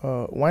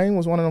 Wayne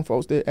was one of them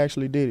folks that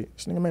actually did it.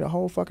 This nigga made a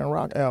whole fucking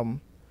rock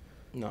album.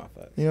 Nah,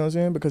 facts. You know what I'm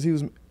saying? Because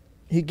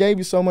he gave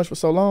you so much for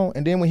so long,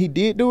 and then when he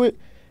did do it,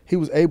 he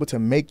was able to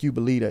make you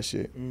believe that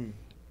shit.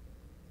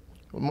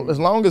 As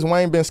long as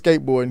Wayne been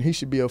skateboarding, he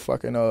should be a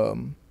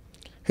fucking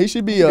he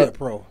should be a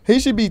pro. He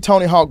should be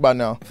Tony Hawk by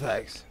now.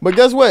 Facts. But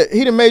guess what?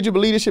 He done made you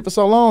believe this shit for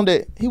so long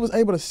that he was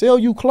able to sell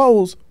you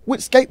clothes with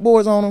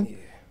skateboards on them. Yeah.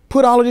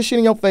 Put all of this shit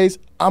in your face.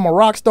 I'm a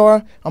rock star.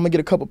 I'm gonna get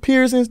a couple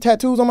piercings,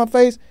 tattoos on my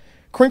face,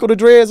 crinkle the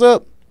dreads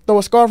up, throw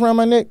a scarf around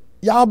my neck.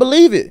 Y'all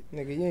believe it.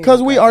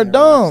 Because we are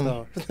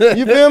dumb.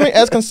 You feel me?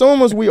 As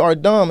consumers, we are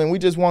dumb, and we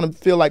just want to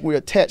feel like we're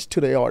attached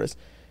to the artist.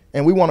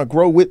 And we want to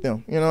grow with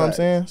them. You know what I'm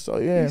saying? So,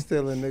 yeah. He's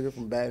still a nigga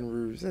from Baton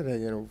Rouge. That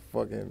ain't no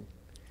fucking...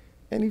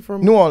 And he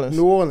from... New Orleans.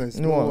 New Orleans.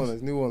 Yeah.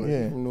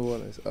 He's from New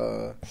Orleans.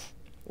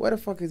 Where the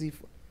fuck is he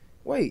from?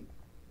 Wait.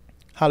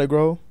 Holly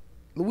Grove.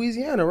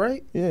 Louisiana,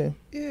 right? Yeah.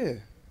 Yeah.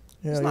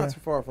 It's not too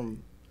far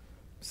from...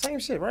 Same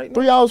shit, right?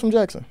 3 hours from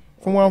Jackson,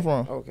 from where I'm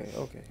from. Okay.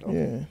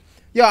 Yeah.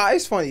 Yeah,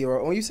 it's funny,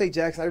 bro. When you say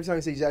Jackson, every time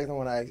you say Jackson, I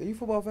want to ask, are you a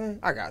football fan?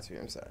 I got you.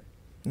 I'm sorry.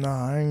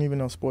 Nah, I ain't even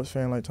no sports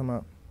fan like talking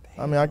about. Damn.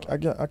 I mean, I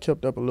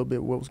kept up a little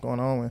bit with what was going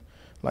on when,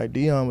 like,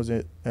 Dion was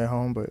at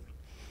home, but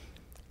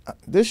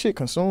this shit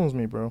consumes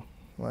me, bro.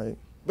 Like,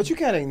 but you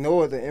can't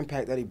ignore the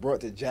impact that he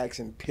brought to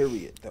Jackson,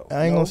 period, though.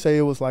 I ain't gonna say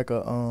it was like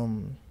a,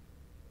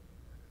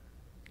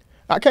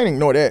 I can't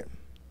ignore that,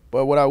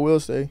 but what I will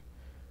say,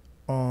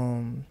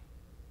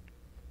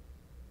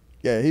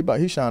 yeah,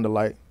 he shined a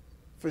light.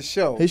 For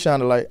sure. He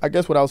shined a light. I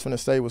guess what I was finna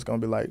say was gonna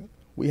be like,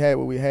 we had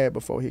what we had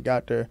before he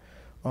got there,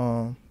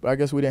 but I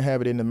guess we didn't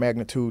have it in the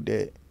magnitude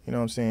that, you know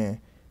what I'm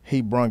saying,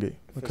 he brung it.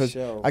 Because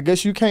sure. I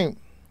guess you can't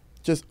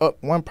just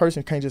one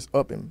person can't just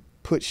up and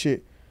put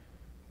shit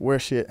where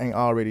shit ain't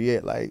already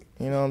at. Like,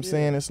 you know what I'm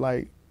saying? It's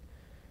like,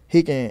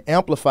 he can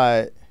amplify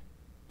it,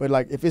 but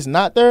like, if it's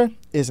not there,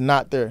 it's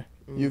not there.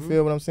 You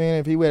feel what I'm saying?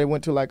 If he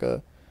went to like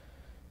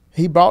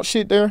he brought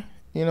shit there,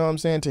 you know what I'm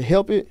saying, to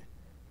help it,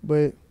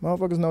 but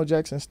motherfuckers know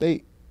Jackson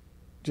State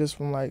just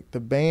from like the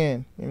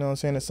band, you know what I'm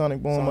saying, the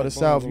Sonic Boom of the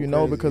South, you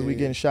know, because we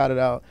getting shouted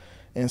out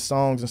in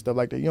songs and stuff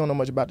like that. You don't know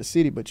much about the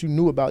city, but you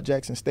knew about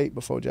Jackson State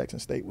before Jackson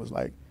State was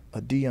like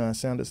a Deion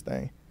Sanders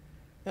thing.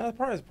 Yeah,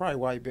 that's probably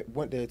why he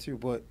went there too.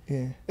 But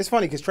yeah, it's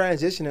funny because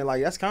transitioning,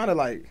 like, that's kind of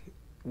like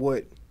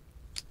what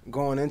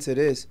going into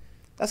this.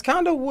 That's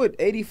kind of what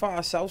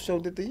 85 South Show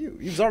did to you.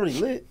 You was already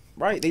lit,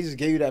 right? They just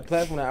gave you that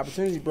platform, that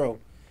opportunity, bro.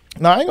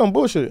 Nah, I ain't gonna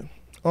bullshit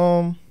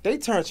it. They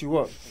turned you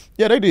up.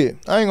 Yeah, they did.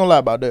 I ain't gonna lie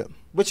about that.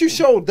 But you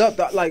showed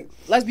up, like,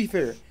 let's be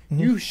fair.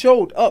 You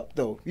showed up,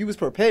 though. You was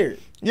prepared.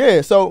 Yeah,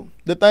 so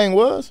the thing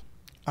was,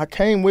 I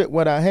came with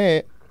what I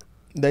had.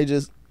 They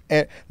just,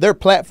 their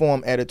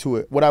platform added to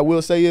it. What I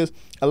will say is,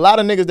 a lot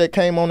of niggas that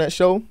came on that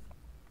show,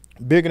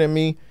 bigger than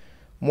me,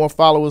 more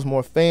followers,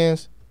 more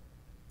fans,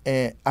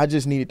 and I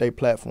just needed their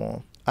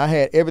platform. I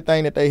had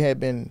everything that they had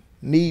been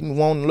needing,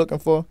 wanting, looking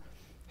for.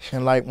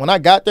 And like, when I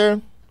got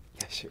there,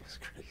 that shit was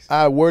crazy.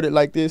 I worded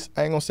like this.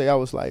 I ain't gonna say I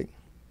was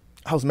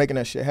making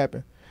that shit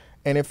happen.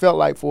 And it felt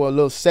like for a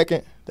little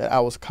second that I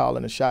was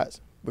calling the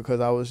shots, because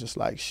I was just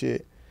like,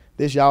 shit,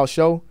 this y'all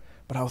show.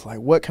 But I was like,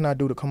 what can I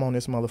do to come on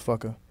this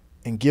motherfucker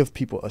and give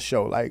people a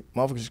show? Like,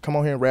 motherfuckers just come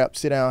on here and rap,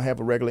 sit down,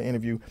 have a regular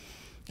interview,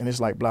 and it's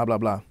like blah, blah,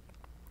 blah.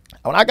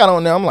 When I got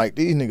on there, I'm like,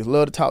 these niggas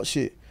love to talk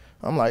shit.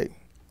 I'm like,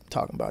 I'm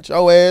talking about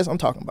your ass. I'm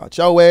talking about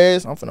your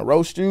ass. I'm finna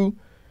roast you.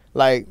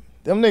 Like,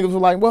 them niggas were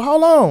like, well,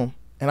 hold on.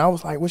 And I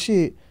was like, well,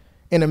 shit.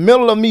 In the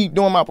middle of me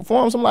doing my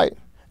performance, I'm like,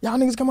 y'all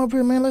niggas come up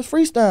here, man, let's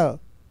freestyle.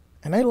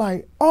 And they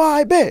like, oh,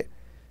 I bet.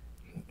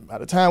 By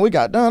the time we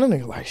got done, them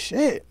niggas like,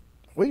 shit,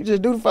 we can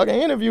just do the fucking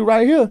interview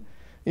right here.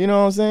 You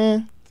know what I'm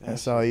saying? And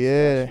so,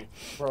 yeah,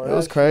 bro, it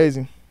was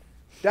crazy.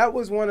 That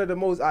was one of the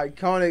most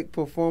iconic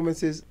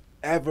performances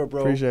ever,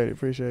 bro.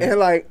 Appreciate it. And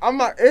like, I'm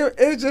not,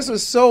 it just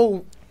was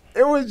so,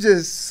 it was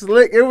just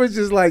slick. It was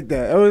just like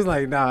that. It was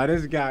like, nah,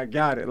 this guy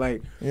got it.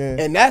 Like, yeah.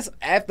 And that's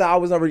after I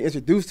was already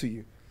introduced to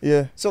you.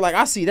 Yeah. So like,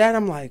 I see that,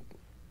 I'm like,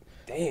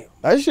 damn.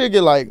 That shit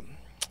get like,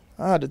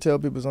 I had to tell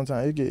people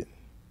sometimes, it get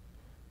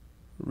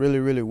really,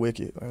 really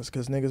wicked.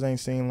 Because niggas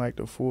ain't seen like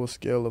the full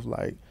scale of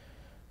like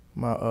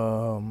my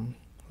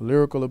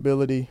lyrical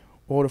ability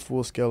or the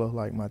full scale of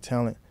like my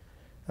talent.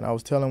 And I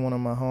was telling one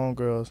of my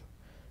homegirls,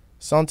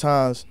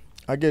 sometimes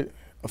I get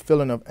a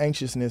feeling of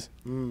anxiousness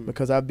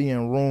because I be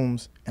in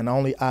rooms and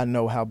only I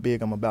know how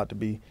big I'm about to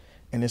be.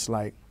 And it's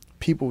like,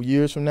 people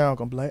years from now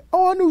gonna be like,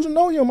 oh, I used to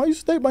know him. I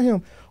used to stay by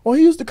him. Or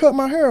he used to cut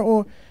my hair.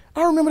 Or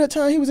I remember that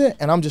time he was at.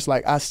 And I'm just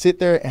like, I sit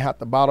there and have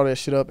to bottle that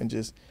shit up and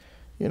just,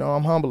 you know,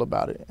 I'm humble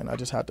about it. And I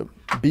just have to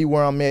be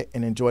where I'm at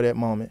and enjoy that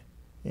moment,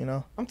 you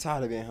know? I'm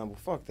tired of being humble.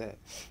 Fuck that.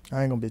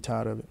 I ain't gonna be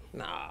tired of it.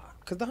 Nah,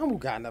 because the humble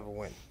guy never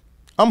win.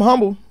 I'm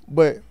humble,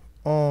 but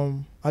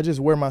I just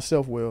wear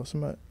myself well.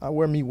 I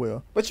wear me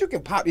well. But you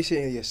can pop your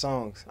shit in your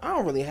songs. I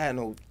don't really have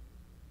no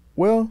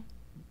well,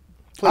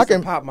 place to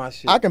pop my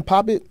shit. I can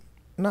pop it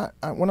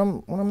when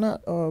I'm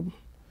not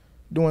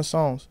doing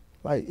songs.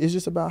 Like, it's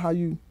just about how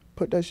you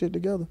put that shit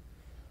together.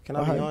 Can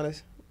I be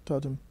honest?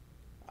 Talk to me.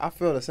 I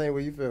feel the same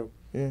way you feel.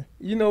 Yeah.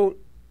 You know,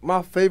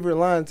 my favorite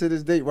line to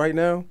this date right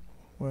now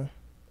what?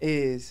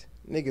 Is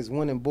niggas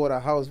went and bought a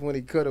house when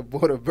he could have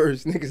bought a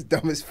verse. Niggas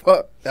dumb as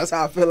fuck. That's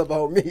how I feel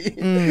about me.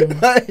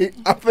 Like,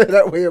 I feel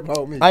that way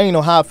about me. I didn't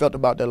know how I felt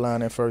about that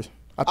line at first.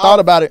 I thought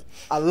about it.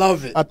 I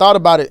love it. I thought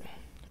about it,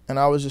 and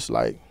I was just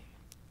like,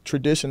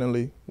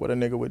 traditionally, what a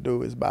nigga would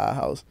do is buy a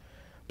house.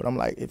 But I'm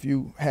like, if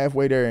you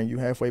halfway there and you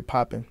halfway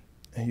popping,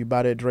 and you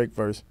buy that Drake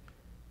verse,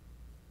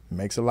 it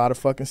makes a lot of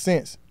fucking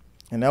sense.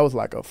 And that was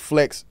like a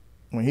flex.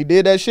 When he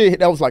did that shit,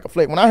 that was like a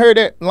flex. When I heard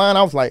that line,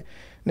 I was like,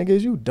 nigga,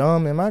 is you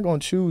dumb? Am I gonna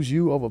choose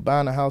you over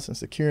buying a house and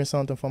securing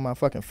something for my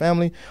fucking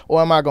family?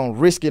 Or am I gonna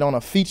risk it on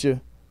a feature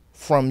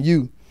from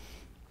you?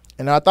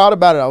 And I thought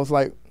about it. I was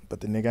like, but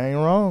the nigga ain't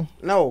wrong.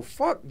 No,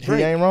 fuck Drake.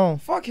 He ain't wrong.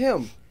 Fuck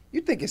him.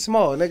 You think it's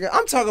small, nigga.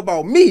 I'm talking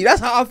about me.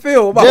 That's how I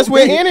feel about just me.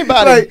 With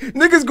anybody. Like,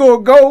 niggas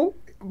gonna go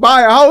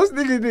buy a house,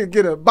 nigga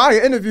didn't buy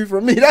an interview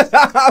from me. That's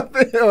how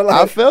I feel. Like,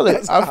 I feel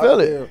it. I feel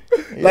it.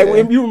 Yeah. Like,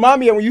 when you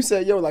remind me of when you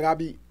said, yo, like,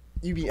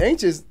 you be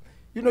anxious.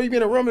 You know, you be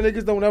in a room and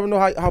niggas don't ever know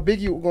how big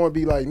you gonna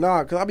be. Like,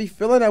 nah, cause I be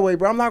feeling that way,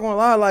 bro. I'm not gonna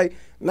lie. Like,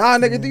 nah,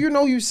 nigga, do you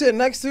know who you sit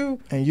next to?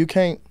 And you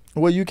can't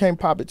Well, you can't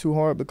pop it too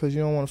hard because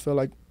you don't want to feel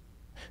like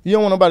you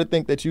don't want nobody to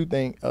think that you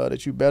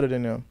better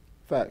than them.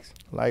 Facts.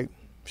 Like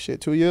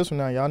shit, 2 years from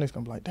now, y'all niggas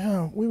gonna be like,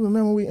 damn, we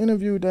remember we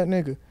interviewed that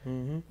nigga.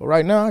 Mm-hmm. But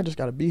right now, I just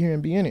gotta be here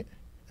and be in it,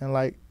 and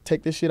like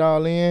take this shit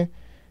all in,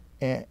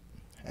 and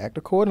act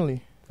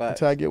accordingly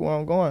until I get where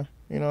I'm going.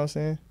 You know what I'm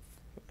saying?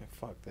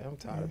 Fuck that. I'm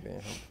tired of being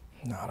home.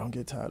 Nah, don't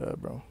get tired of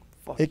it, bro.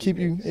 Fuck It keep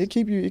you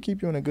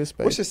in a good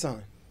space. What's your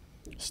sign?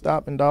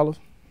 Stop and dollars.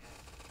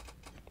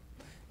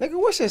 Nigga,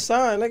 what's your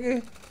sign,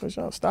 nigga? What's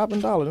y'all? Stop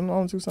and dollars. Them the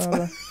only two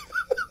signs.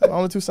 The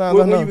only two signs I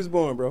When know. you was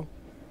born, bro?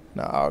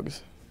 Nah,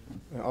 August.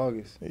 In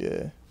August.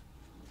 Yeah.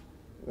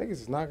 Niggas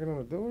is knocking on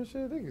the door and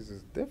shit. Niggas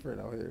is different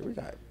out here. We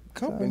got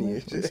company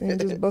and shit. Seen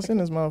just bust in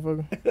this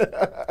motherfucker.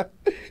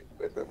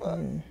 What the fuck?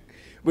 Yeah.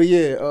 But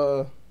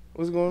yeah,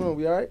 what's going on?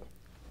 We all right?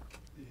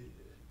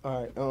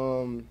 All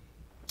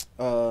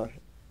right.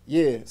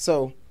 Yeah.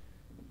 So,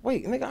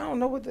 wait, nigga, I don't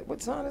know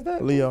what sign is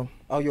that? Leo.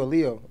 Oh, you're a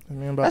Leo.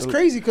 That's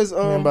crazy because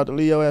about the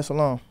Leo ass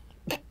alone.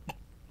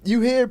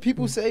 You hear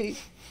people say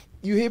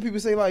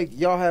like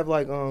y'all have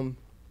like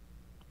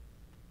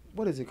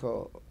what is it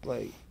called?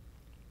 Like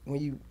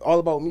when you all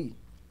about me.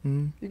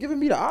 Mm-hmm. You're giving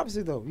me the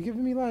opposite though. You're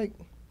giving me like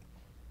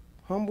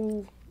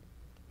humble,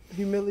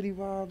 humility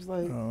vibes.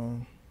 Like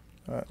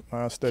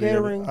I study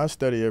caring. I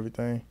study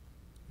everything,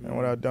 and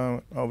what I've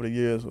done over the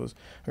years was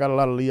I got a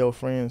lot of Leo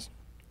friends,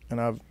 and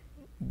I've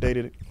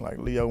dated like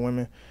Leo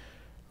women.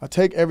 I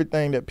take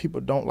everything that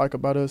people don't like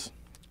about us,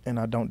 and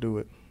I don't do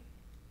it.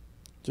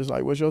 Just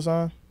like, what's your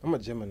sign? I'm a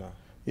Gemini.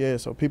 Yeah,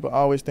 so people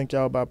always think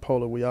y'all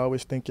bipolar. We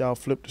always think y'all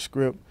flip the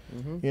script.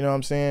 Mm-hmm. You know what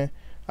I'm saying?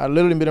 I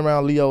literally been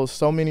around Leos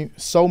so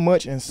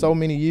much in so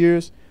many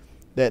years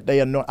that they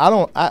annoy.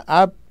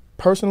 I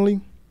personally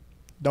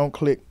don't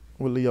click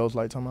with Leos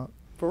like talking about.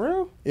 For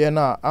real? Yeah,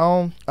 nah.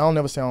 I don't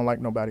never say I don't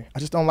like nobody. I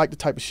just don't like the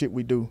type of shit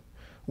we do.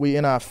 We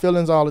in our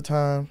feelings all the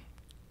time.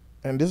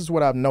 And this is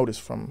what I've noticed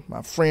from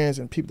my friends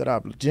and people that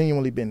I've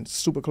genuinely been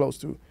super close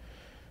to.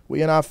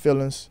 We in our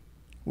feelings.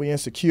 We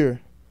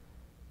insecure.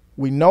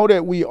 We know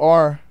that we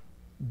are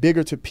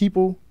bigger to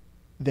people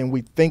than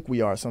we think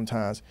we are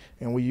sometimes.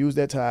 And we use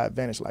that to our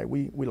advantage. Like,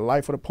 we the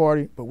life of the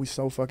party, but we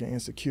so fucking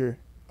insecure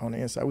on the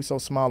inside. We so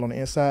small on the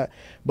inside.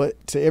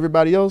 But to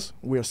everybody else,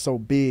 we're so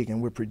big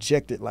and we're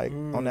projected, like,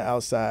 on the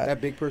outside.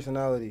 That big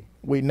personality.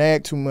 We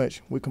nag too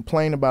much. We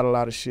complain about a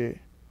lot of shit.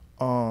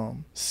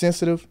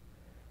 Sensitive.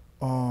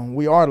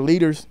 We are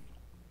leaders.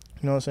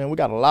 You know what I'm saying? We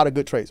got a lot of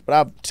good traits. But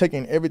I've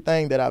taken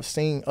everything that I've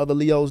seen other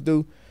Leos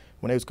do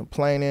when they was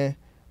complaining.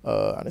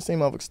 I done seen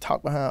motherfuckers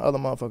talk behind other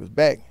motherfuckers'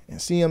 back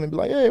and see them and be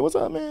like, hey, what's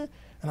up, man?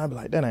 And I'd be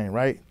like, that ain't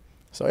right.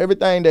 So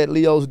everything that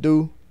Leos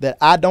do that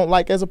I don't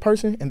like as a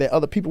person and that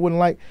other people wouldn't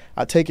like,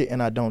 I take it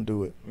and I don't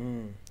do it.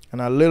 And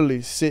I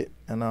literally sit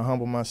and I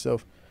humble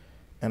myself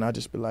and I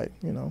just be like,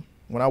 you know,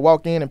 when I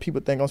walk in and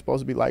people think I'm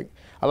supposed to be like,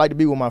 I like to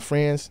be with my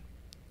friends,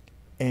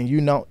 and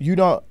you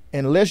don't,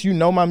 unless you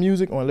know my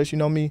music or unless you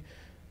know me,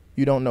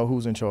 you don't know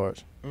who's in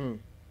charge.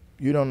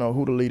 You don't know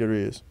who the leader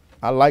is.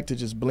 I like to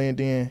just blend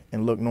in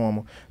and look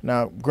normal.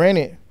 Now,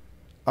 granted,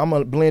 I'm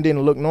going to blend in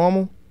and look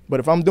normal,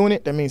 but if I'm doing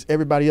it, that means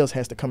everybody else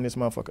has to come in this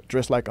motherfucker,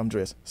 dressed like I'm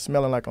dressed,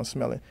 smelling like I'm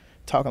smelling,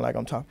 talking like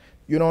I'm talking.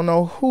 You don't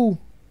know who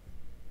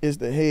is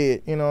the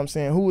head, you know what I'm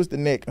saying, who is the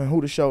neck and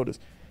who the shoulders.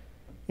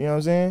 You know what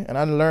I'm saying? And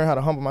I learned how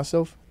to humble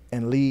myself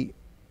and lead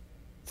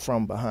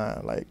from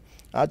behind. Like,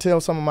 I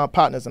tell some of my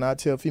partners and I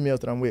tell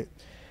females that I'm with,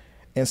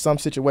 in some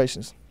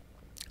situations,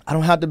 I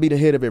don't have to be the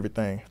head of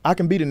everything. I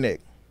can be the neck.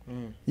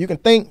 You can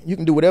think, you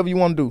can do whatever you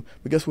want to do,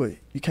 but guess what?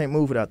 You can't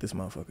move without this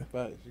motherfucker.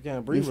 Right. You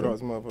can't breathe without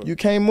this motherfucker. You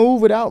can't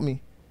move without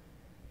me.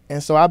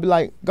 And so I'd be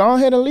like, go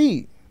ahead and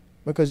lead.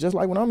 Because just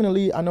like when I'm in the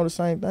lead, I know the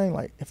same thing.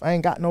 Like, if I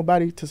ain't got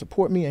nobody to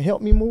support me and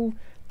help me move,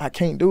 I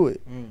can't do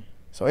it.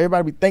 So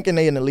everybody be thinking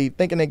they in the lead,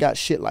 thinking they got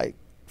shit like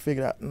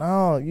figured out.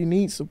 No, you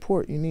need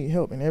support, you need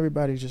help, and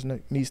everybody just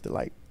needs to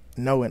like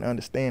know and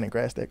understand and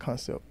grasp that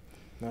concept.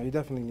 No, you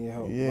definitely need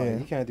help. Yeah. Like,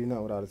 you can't do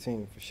nothing without a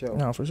team, for sure.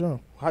 No, for sure.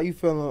 How you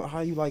feeling?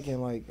 How you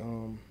liking, like, I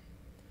feel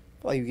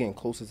like you getting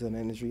closer to the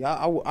industry.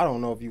 I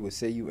don't know if you would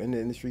say you in the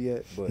industry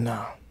yet, but.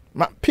 Nah.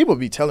 People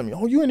be telling me,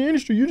 oh, you in the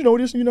industry, you know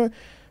this, you know.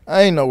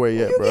 I ain't nowhere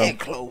yet, bro. You getting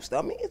close.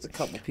 I mean, it's a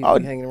couple people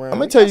hanging around. I'm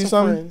going to tell you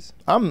something.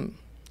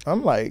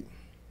 I'm like,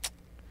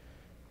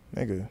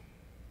 nigga,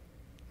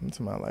 I'm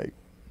talking about like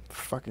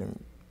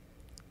fucking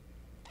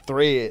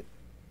thread,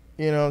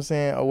 you know what I'm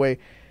saying, away.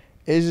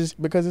 It's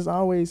just because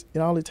all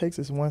it takes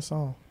is one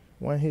song,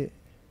 one hit.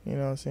 You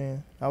know what I'm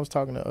saying? I was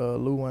talking to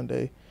Lou one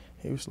day.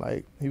 He was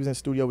in the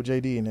studio with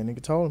JD, and that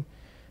nigga told him,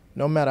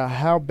 no matter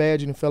how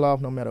bad you done fell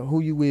off, no matter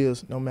who you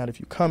is, no matter if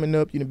you coming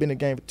up, you done been in the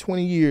game for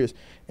 20 years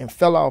and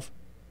fell off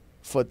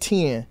for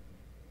 10,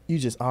 you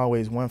just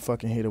always one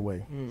fucking hit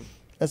away.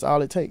 That's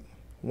all it take.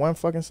 One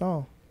fucking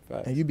song.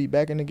 Facts. And you be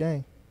back in the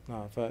game.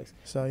 Nah, facts.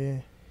 So, yeah.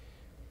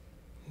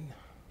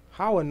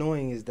 How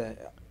annoying is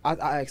that? I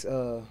asked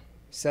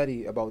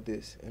Seti about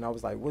this, and I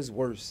was like, what's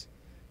worse,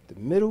 the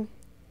middle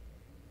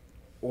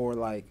or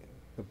like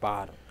the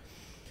bottom?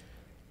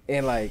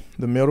 And like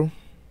the middle.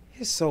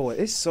 It's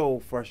so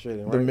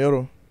frustrating, right? The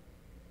middle.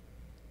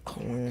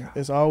 Yeah,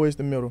 it's always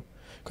the middle.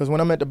 Because when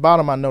I'm at the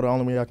bottom, I know the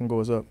only way I can go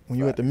is up. When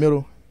you're at the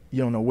middle,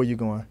 you don't know where you're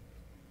going.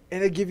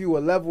 And it give you a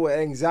level of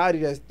anxiety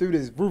that's through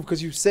this roof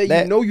because you say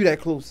you know you that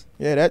close.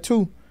 Yeah, that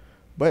too.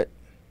 But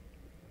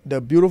the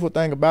beautiful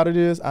thing about it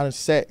is I just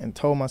sat and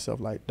told myself,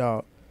 like,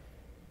 dog,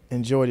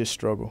 enjoy this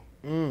struggle.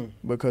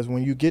 Because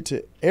when you get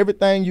to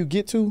everything you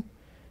get to,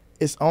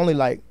 it's only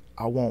like,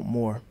 I want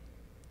more.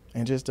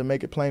 And just to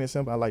make it plain and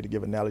simple, I like to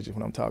give analogies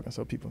when I'm talking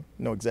so people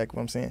know exactly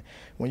what I'm saying.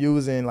 When you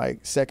was in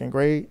like 2nd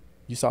grade,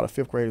 you saw the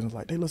 5th graders and was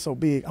like, they look so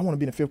big. I want to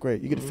be in the 5th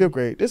grade. You get to 5th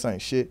grade, this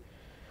ain't shit.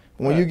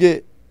 When you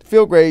get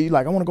 5th grade, you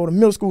like, I want to go to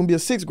middle school and be a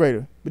 6th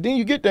grader. But then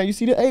you get there, you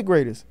see the 8th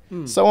graders.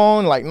 So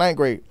on, like 9th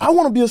grade. I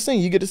want to be a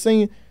senior. You get to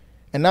senior,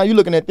 and now you're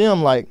looking at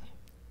them like,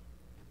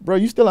 bro,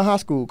 you still in high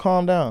school.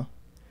 Calm down.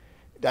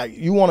 Like,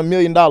 you want $1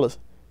 million.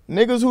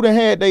 Niggas who done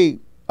had $1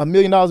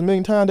 million a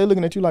million times, they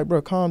looking at you like,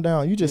 bro, calm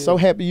down. You just so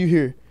happy you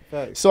here.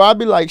 Thanks. So I'd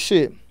be like,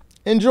 shit,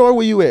 enjoy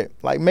where you at.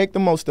 Like, make the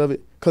most of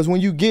it. Because when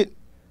you get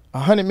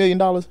 $100 million,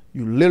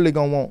 you literally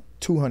going to want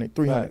 200,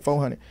 300,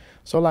 400.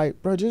 So,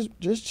 like, bro,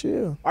 just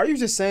chill. Are you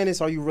just saying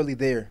this or are you really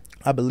there?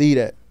 I believe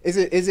that. Is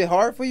it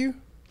hard for you?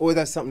 Or is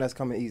that something that's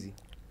coming easy?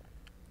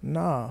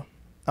 Nah.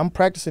 I'm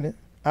practicing it.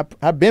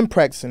 I've been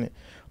practicing it.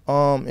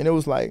 And it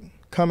was like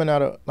coming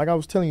out of, like I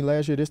was telling you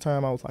last year, this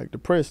time I was like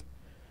depressed.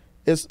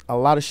 It's a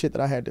lot of shit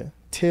that I had to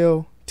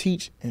tell,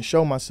 teach, and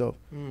show myself.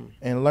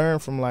 And learn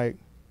from, like,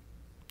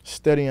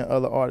 studying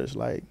other artists,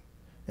 like,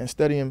 and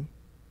studying,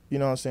 you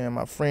know what I'm saying,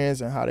 my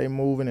friends and how they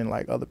moving and,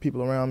 like, other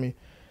people around me.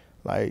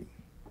 Like,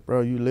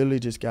 bro, you literally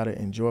just got to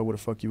enjoy where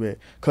the fuck you at.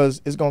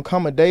 Because it's going to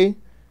come a day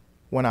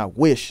when I'm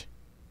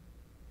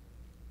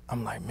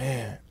like,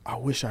 man, I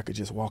wish I could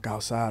just walk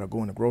outside or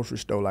go in the grocery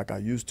store like I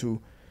used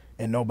to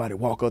and nobody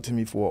walk up to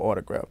me for an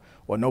autograph.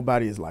 Or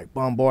nobody is, like,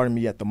 bombarding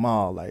me at the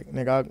mall. Like,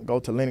 nigga, I go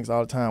to Lennox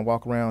all the time,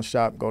 walk around,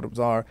 shop, go to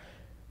Bazaar.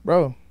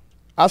 Bro,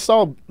 I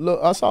saw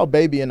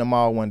Baby in the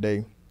mall one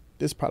day.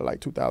 This is probably like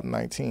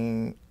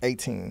 2019,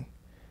 18,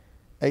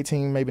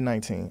 maybe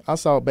 19. I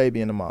saw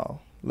Baby in the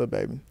mall, little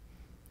Baby,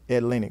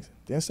 at Lennox.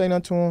 Didn't say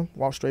nothing to him,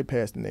 walked straight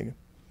past the nigga.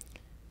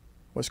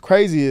 What's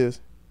crazy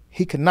is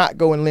he could not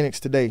go in Lennox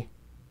today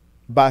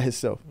by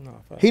himself.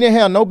 He didn't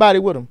have nobody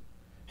with him.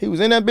 He was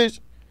in that bitch.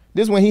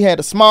 This when he had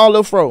a small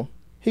little fro.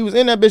 He was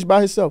in that bitch by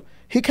himself.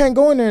 He can't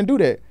go in there and do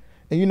that.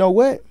 And you know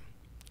what?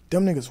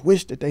 Them niggas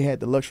wish that they had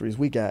the luxuries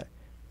we got.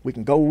 We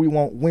can go where we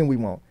want, when we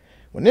want.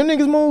 When them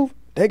niggas move,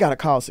 they got to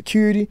call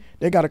security.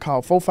 They got to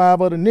call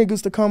 4-5 other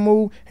niggas to come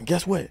move. And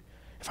guess what?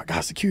 If I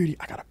got security,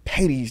 I got to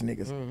pay these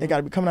niggas. They got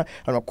to be coming out.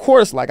 And of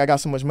course, like, I got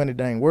so much money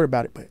that I ain't worried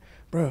about it. But,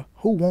 bro,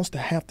 who wants to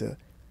have to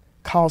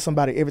call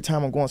somebody every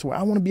time I'm going somewhere?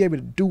 I want to be able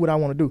to do what I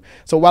want to do.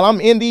 So while I'm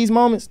in these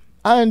moments,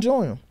 I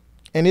enjoy them.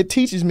 And it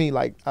teaches me,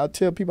 like, I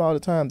tell people all the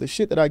time, the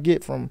shit that I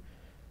get from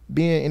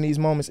being in these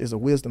moments is a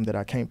wisdom that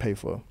I can't pay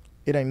for.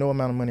 It ain't no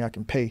amount of money I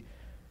can pay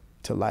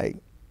to, like,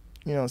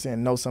 you know what I'm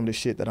saying, know some of the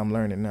shit that I'm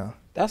learning now.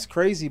 That's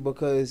crazy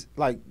because,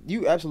 like,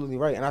 you absolutely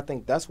right. And I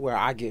think that's where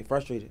I get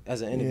frustrated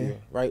as an interviewer,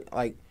 right?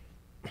 Like,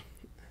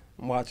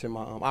 I'm watching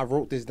I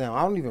wrote this down.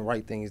 I don't even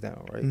write things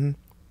down, right? I'm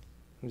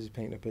just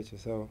painting a picture.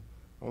 So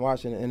I'm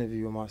watching an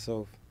interview with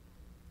myself.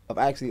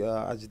 I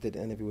just did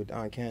the interview with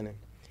Don Cannon.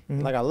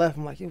 Like, I left,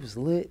 I'm like, it was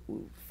lit,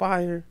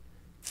 fire.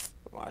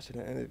 I'm watching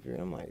the interview,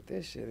 I'm like,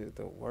 this shit is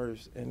the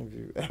worst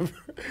interview ever.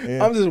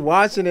 I'm just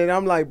watching it,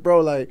 I'm like,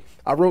 bro, like,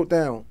 I wrote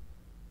down,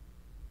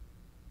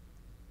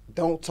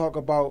 don't talk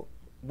about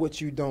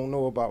what you don't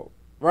know about,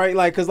 right?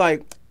 Like, because,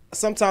 like,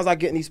 sometimes I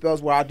get in these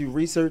spells where I do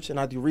research and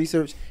I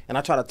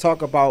try to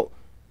talk about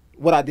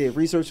what I did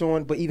research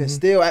on, but even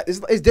still,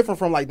 it's different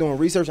from, like, doing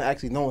research and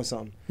actually knowing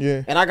something.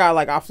 Yeah. And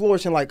I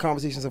flourish in, like,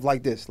 conversations of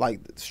like this,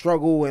 like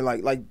struggle and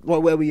like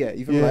where we at.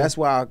 You feel me? Like, that's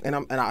why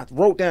I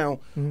wrote down,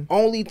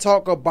 only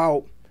talk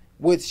about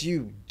what's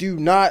you. Do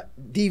not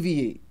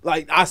deviate.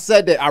 Like, I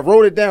said that. I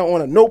wrote it down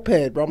on a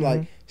notepad, bro. I'm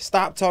like,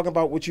 stop talking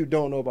about what you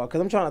don't know about.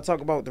 Because I'm trying to talk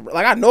about,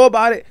 I know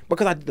about it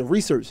because I did the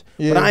research,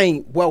 but I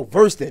ain't well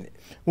versed in it.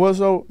 Well,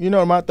 so, you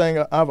know, my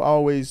thing, I've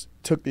always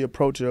took the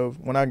approach of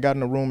when I got in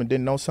the room and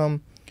didn't know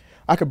something,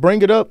 I could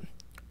bring it up,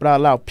 but I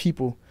allow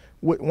people.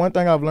 One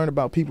thing I've learned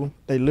about people,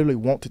 they literally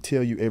want to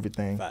tell you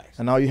everything. Facts.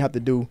 And all you have to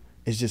do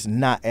is just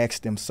not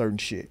ask them certain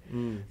shit.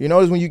 You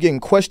notice when you get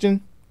in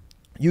question,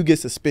 you get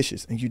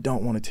suspicious and you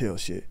don't want to tell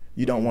shit.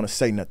 You don't want to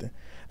say nothing.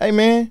 Hey,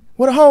 man,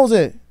 where the hoes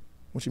at?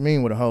 What you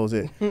mean where the hoes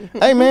at?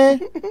 Hey,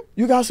 man,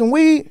 you got some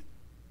weed?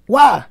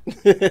 Why?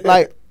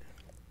 Like,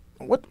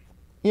 what?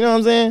 You know what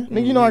I'm saying?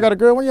 Nigga, you know I got a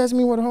girl. Why you asking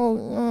me where the hoes?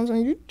 You know what I'm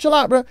saying? You chill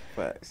out, bro.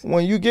 Facts.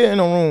 When you get in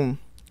a room,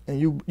 and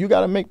you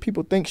got to make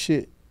people think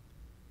shit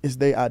is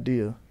their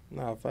idea.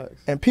 Nah,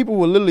 facts. And people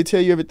will literally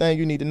tell you everything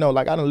you need to know.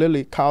 Like, I done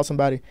literally called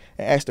somebody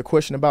and asked a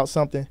question about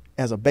something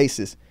as a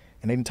basis,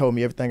 and they done told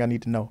me everything I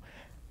need to know.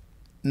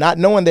 Not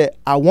knowing that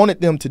I wanted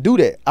them to do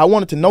that. I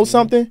wanted to know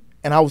something,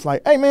 and I was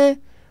like, hey, man,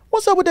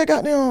 what's up with that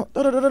goddamn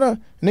da-da-da-da-da?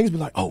 And niggas be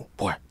like, oh,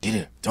 boy, did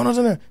it.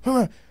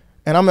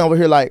 And I'm over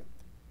here like,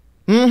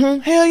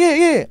 hell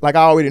yeah. Like,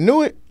 I already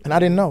knew it, and I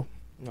didn't know.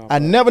 No, I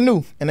never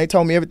knew. And they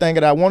told me everything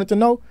that I wanted to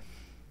know.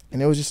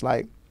 And it was just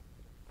like,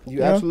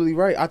 You're absolutely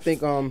right. I think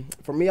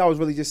for me, I was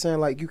really just saying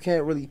like you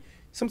can't really.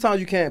 Sometimes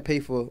you can't pay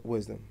for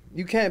wisdom.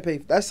 You can't pay.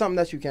 That's something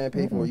that you can't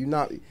pay for. You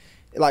not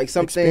like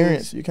some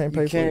experience. things You can't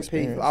pay for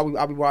experience.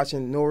 I'll be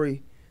watching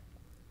Nori,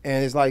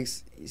 and it's like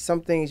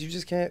some things you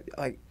just can't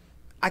like.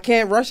 I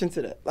can't rush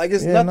into that. Like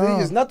it's nothing.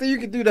 There's nothing you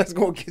can do that's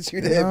gonna get you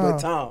there but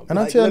time. And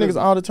like, I tell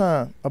niggas all the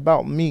time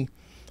about me.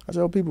 I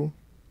tell people,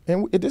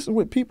 and this is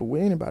with people,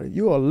 with anybody.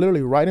 You are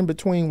literally right in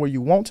between where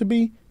you want to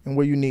be and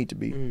where you need to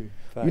be.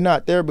 You're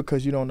not there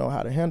because you don't know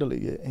how to handle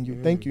it yet, and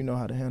you think you know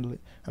how to handle it.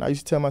 And I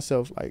used to tell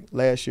myself, like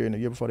last year and the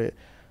year before that,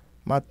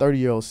 my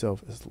 30-year-old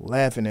self is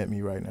laughing at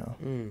me right now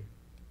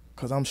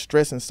because I'm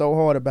stressing so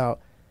hard about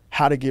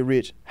how to get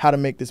rich, how to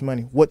make this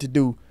money, what to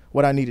do,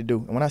 what I need to do.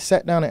 And when I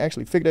sat down and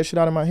actually figured that shit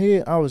out in my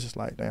head, I was just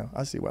like, damn,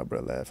 I see why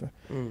bro laughing.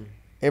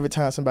 Every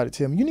time somebody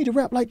tell me, you need to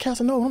rap like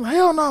Casanova, I'm like,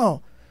 hell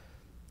no.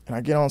 And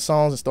I get on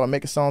songs and start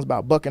making songs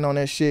about bucking on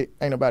that shit.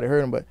 Ain't nobody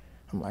heard them, but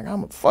I'm like,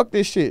 I'm gonna fuck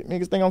this shit.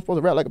 Niggas think I'm supposed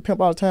to rap like a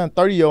pimp all the time.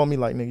 30-year-old me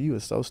like, nigga, you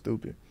is so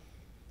stupid.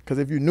 Because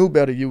if you knew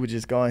better, you would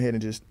just go ahead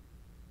and just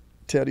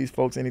tell these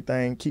folks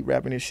anything, keep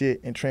rapping this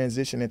shit, and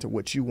transition into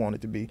what you want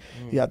it to be.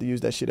 You have to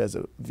use that shit as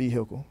a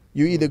vehicle.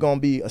 You either gonna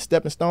be a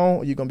stepping stone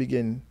or you're gonna be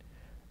getting,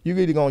 you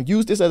either gonna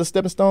use this as a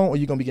stepping stone or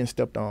you're gonna be getting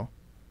stepped on.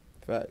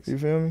 Facts. You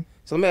feel me?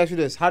 So let me ask you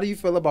this. How do you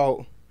feel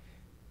about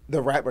the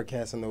rapper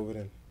Casanova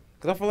then?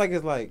 Because I feel like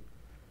it's like,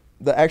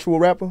 the actual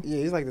rapper? yeah,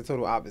 he's like the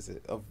total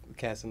opposite of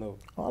Casanova.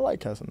 Oh, I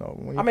like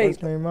Casanova. When he first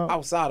came out.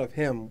 Outside of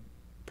him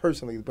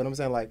personally, but I'm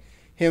saying like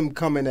him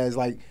coming as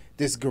like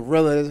this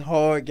gorilla, this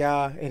hard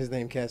guy, and his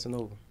name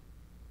Casanova.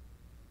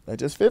 That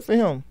just fit for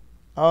him.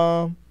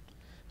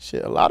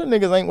 Shit, a lot of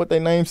niggas ain't what they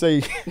name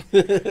say.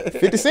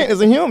 50 Cent is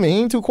a human. He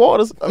ain't 2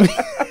 quarters. I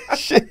mean,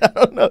 shit, I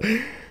don't know.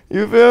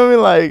 You feel me?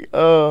 Like,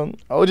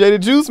 OJ the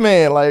Juice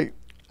Man. Like,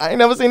 I ain't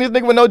never seen this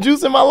nigga with no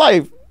juice in my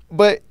life.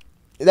 But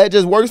that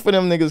just works for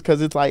them niggas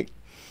because it's like,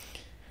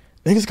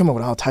 niggas come up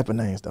with all type of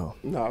names, though.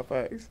 Nah,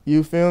 facts.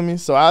 You feel me?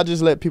 So I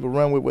just let people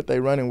run with what they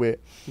running with.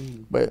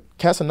 But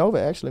Casanova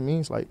actually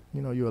means, like,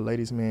 you know, you're a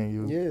ladies' man.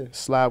 You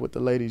slide with the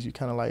ladies. You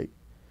kind of like,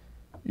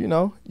 you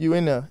know, you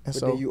in there. And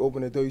but then you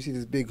open the door, you see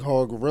this big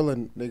hard gorilla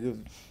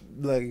nigga,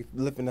 like,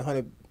 lifting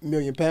 100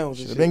 million pounds.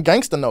 Should have been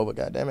Gangsta Nova,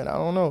 goddammit. I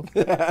don't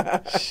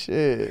know.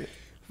 Shit.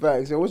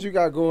 Facts. So what you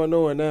got going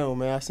on now,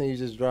 man? I seen you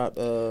just dropped,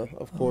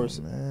 of course,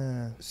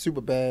 man.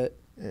 Super Bad.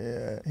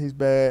 Yeah, he's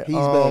bad.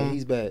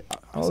 He's bad.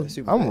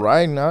 I'm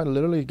writing. I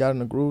literally got in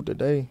the groove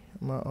today.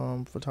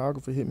 My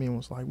photographer hit me and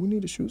was like, we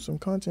need to shoot some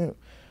content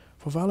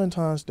for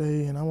Valentine's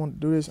Day, and I want to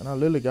do this. And I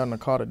literally got in the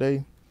car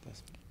today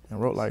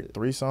and wrote like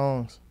 3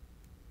 songs.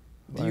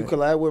 Do you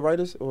collab with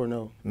writers or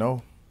no?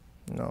 No.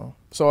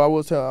 So I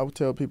would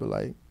tell people,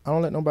 like, I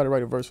don't let nobody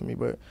write a verse for me,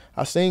 but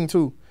I sing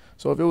too.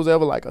 So if it was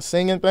ever like a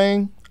singing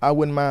thing, I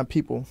wouldn't mind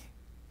people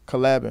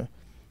collabing,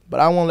 but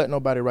I won't let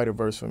nobody write a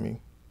verse for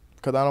me.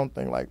 Because I don't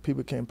think like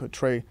people can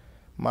portray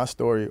my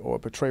story or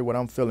portray what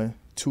I'm feeling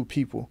to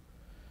people.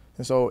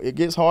 And so it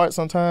gets hard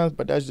sometimes,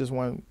 but that's just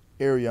one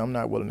area I'm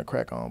not willing to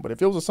crack on. But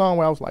if it was a song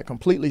where I was like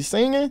completely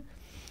singing,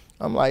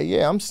 I'm like,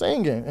 yeah, I'm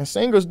singing. And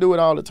singers do it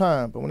all the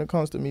time. But when it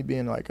comes to me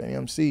being like an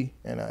MC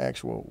and an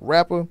actual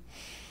rapper,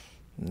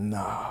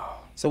 nah.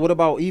 So what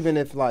about even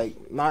if like,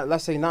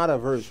 let's say not a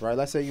verse, right?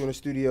 Let's say you're in the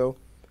studio,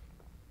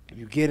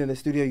 you get in the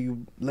studio,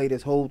 you lay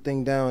this whole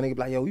thing down, and they be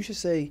like, yo, you should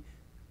say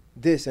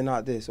this and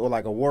not this, or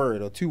like a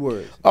word or 2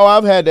 words. Oh,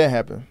 I've had that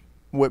happen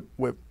with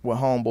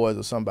homeboys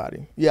or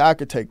somebody. Yeah, I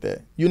could take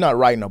that. You're not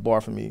writing a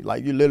bar for me.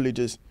 Like, you literally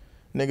just,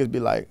 niggas be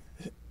like,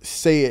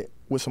 say it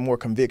with some more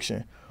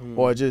conviction,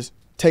 or just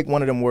take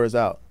one of them words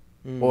out,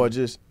 or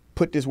just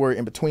put this word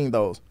in between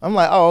those. I'm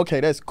like, oh, okay,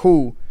 that's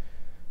cool.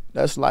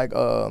 That's like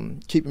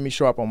keeping me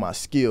sharp on my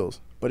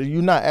skills. But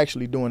you're not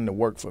actually doing the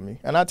work for me.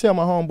 And I tell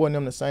my homeboy and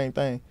them the same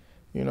thing.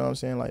 You know what I'm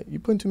saying? Like, you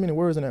putting too many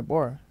words in that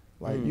bar.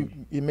 Like,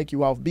 it make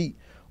you off beat.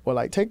 Or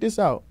like, take this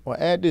out, or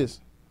add this,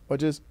 or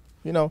just,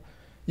 you know,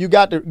 you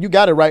got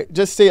to write.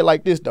 Just say it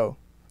like this though,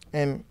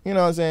 and you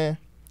know what I'm saying.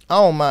 I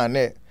don't mind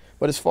that,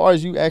 but as far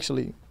as you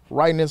actually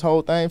writing this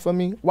whole thing for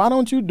me, why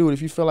don't you do it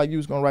if you feel like you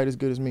was gonna write as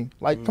good as me?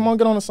 Like, come on,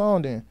 get on a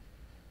song then.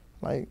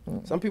 Like,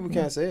 some people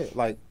can't say it.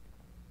 Like,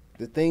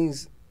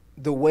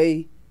 the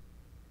way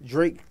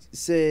Drake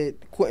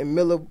said Quentin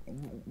Miller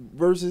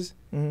verses,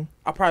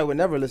 I probably would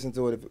never listen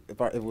to it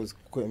if it was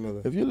Quentin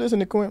Miller. If you listen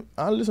to Quentin,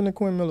 I listen to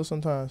Quentin Miller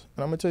sometimes,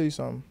 and I'm gonna tell you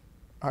something.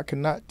 I could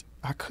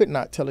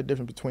not tell the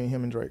difference between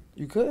him and Drake.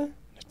 You couldn't?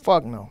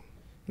 Fuck no.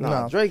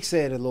 Nah, Drake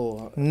said it a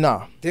little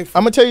different.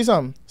 I'm gonna tell you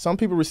something. Some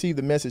people receive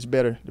the message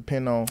better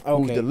depending on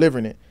who's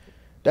delivering it.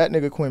 That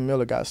nigga Quentin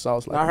Miller got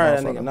sauce like I heard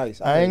that nigga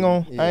nice. I ain't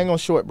gonna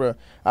short, bro.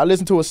 I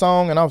listened to a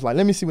song and I was like,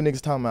 let me see what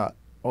niggas talking about,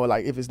 or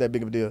like if it's that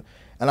big of a deal.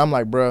 And I'm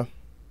like, bro,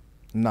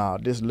 nah,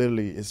 this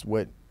literally is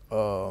what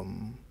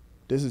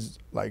this is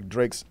like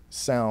Drake's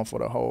sound for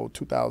the whole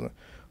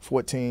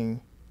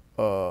 2014,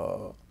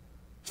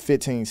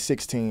 15,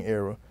 16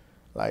 era.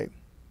 Like,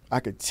 I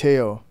could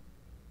tell,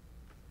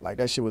 like,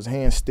 that shit was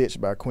hand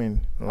stitched by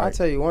Quentin. Like, I'll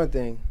tell you one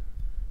thing.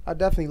 I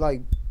definitely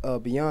like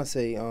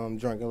Beyonce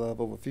Drunk in Love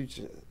over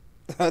Future.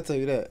 I'll tell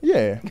you that.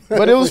 Yeah,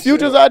 but it was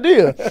Future's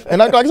idea. And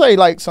like I say,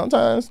 like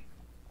sometimes,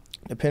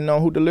 depending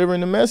on who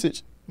delivering the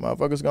message,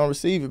 motherfuckers gonna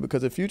receive it.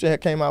 Because if Future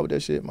had came out with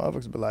that shit,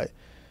 motherfuckers be like,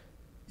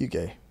 you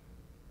gay.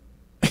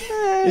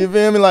 You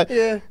feel me? Like,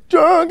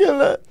 drunk and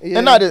like,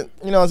 and not to,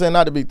 you know what I'm saying,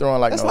 not to be throwing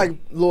like that's like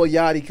Lil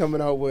Yachty coming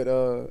out with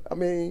I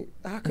mean,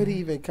 how could he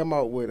even come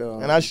out with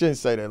and I shouldn't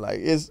say that. Like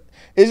it's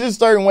just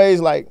certain ways,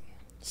 like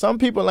some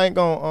people ain't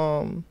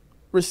gonna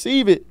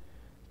receive it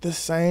the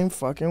same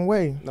fucking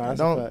way. No,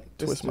 don't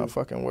twist my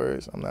fucking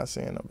words. I'm not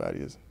saying nobody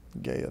is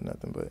gay or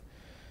nothing, but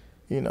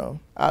you know,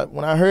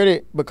 when I heard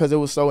it, because it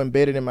was so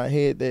embedded in my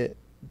head that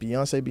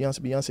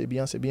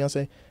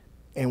Beyonce,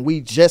 and we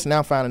just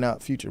now finding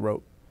out Future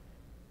wrote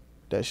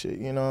that shit,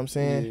 you know what I'm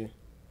saying? Yeah.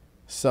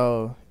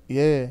 So,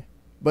 yeah.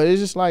 But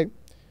it's just like,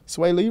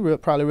 Sway Lee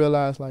probably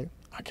realized, like,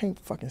 I can't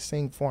fucking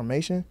sing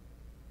Formation.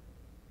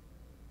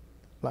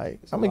 Like,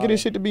 I'm going to get this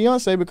shit to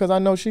Beyonce because I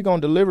know she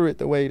going to deliver it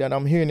the way that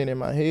I'm hearing it in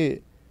my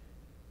head.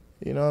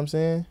 You know what I'm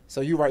saying?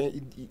 So you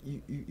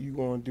you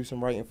going to do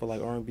some writing for,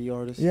 like, R&B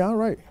artists? Yeah, I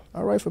write.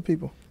 I write for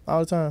people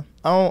all the time.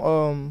 I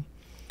don't,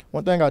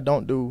 one thing I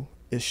don't do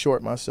is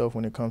short myself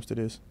when it comes to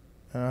this.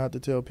 And I have to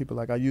tell people,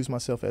 like, I use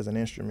myself as an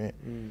instrument.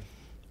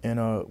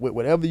 And with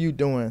whatever you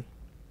doing,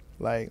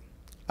 like,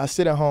 I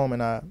sit at home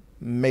and I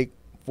make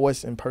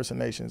voice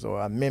impersonations or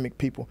I mimic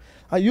people.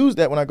 I use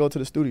that when I go to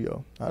the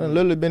studio. I done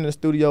literally been in the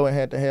studio and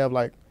had to have,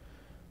 like,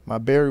 my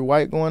Barry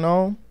White going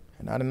on.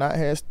 And I did not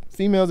have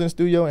females in the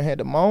studio and had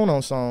to moan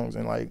on songs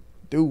and, like,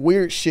 do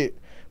weird shit.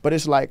 But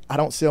it's like, I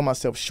don't sell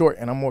myself short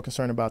and I'm more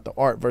concerned about the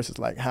art versus,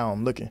 like, how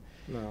I'm looking.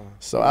 No.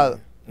 So, I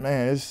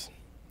can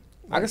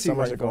see so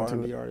much writing to go for into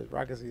R&B it. artists.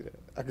 I can see that.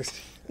 I can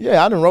see.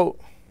 Yeah, I done wrote,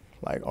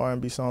 like,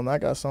 R&B songs. I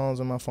got songs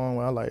on my phone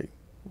where I, like,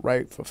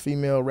 write for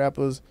female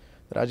rappers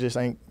that I just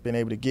ain't been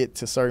able to get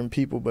to certain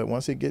people. But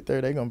once it get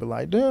there, they going to be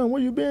like, damn,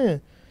 where you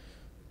been?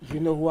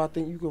 You know who I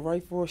think you could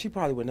write for? She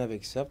probably would never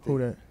accept it. Who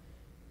that?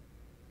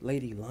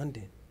 Lady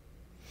London.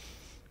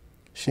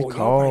 She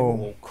cold.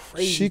 Go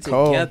crazy she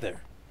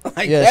together. Cold.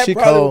 Like, yeah, that she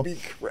probably cold.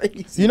 would be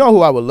crazy. You know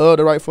who I would love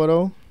to write for,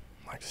 though?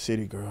 Like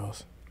City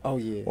Girls. Oh,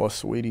 yeah. Or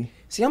Sweetie.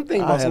 See, I'm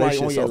thinking about somebody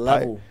on your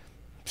level.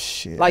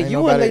 Shit. Like,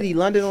 you and Lady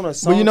London on a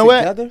song together. But you know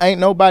together? what? Ain't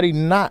nobody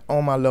not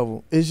on my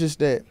level. It's just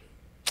that,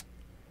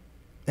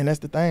 and that's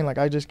the thing, like,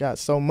 I just got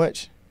so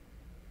much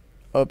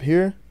up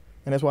here,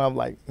 and that's why I'm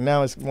like,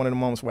 now it's one of the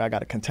moments where I got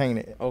to contain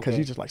it. Because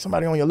you just like,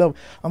 somebody on your level.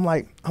 I'm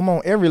like, I'm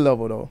on every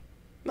level, though.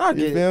 Not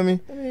you feel me?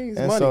 I mean,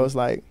 and money. so it's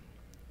like,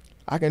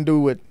 I can do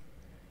what,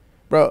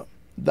 bro,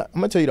 I'm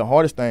going to tell you the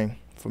hardest thing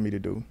for me to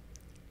do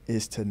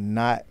is to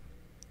not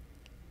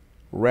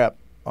rap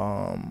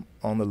on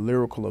the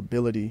lyrical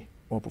ability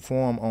or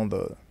perform on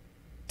the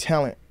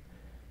talent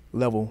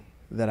level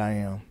that I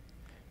am.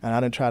 And I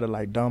done try to,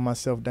 like, dumb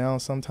myself down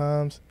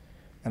sometimes.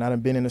 And I done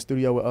been in the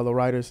studio with other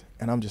writers,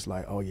 and I'm just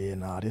like, oh, yeah,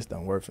 nah, this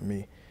don't work for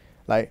me.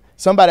 Like,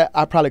 somebody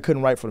I probably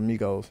couldn't write for the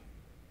Migos.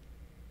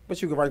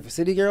 But you could write for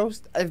City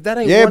Girls? If that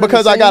ain't yeah, one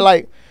because of the I got, same?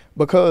 like,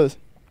 because,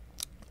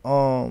 I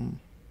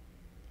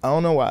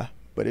don't know why,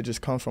 but it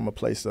just comes from a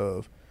place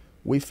of,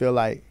 I feel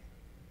like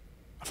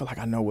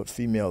I know what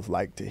females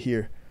like to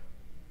hear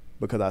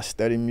because I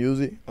study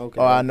music, or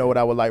I know what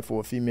I would like for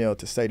a female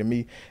to say to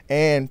me,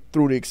 and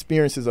through the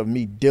experiences of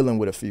me dealing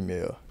with a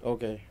female.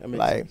 Okay, that makes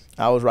like sense.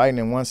 I was writing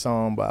in one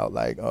song about,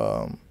 like,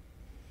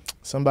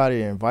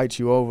 somebody invites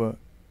you over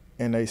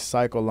and they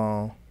cycle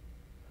on,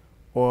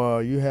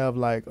 or you have,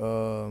 like,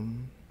 what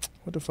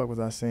the fuck was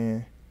I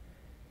saying?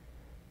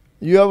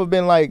 You ever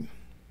been, like,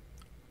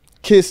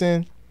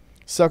 kissing,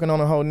 sucking on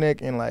the whole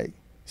neck and, like,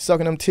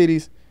 sucking them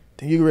titties,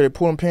 then you ready to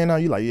pull them pants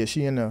out, you like, yeah,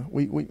 she in there,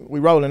 we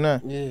rolling now.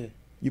 Yeah.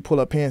 You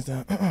pull up pants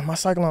down, my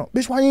cycle on.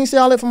 Bitch, why you ain't say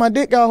all that for my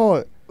dick got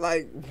hard?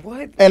 Like,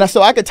 what? And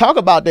so I could talk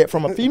about that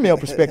from a female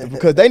perspective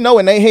because they know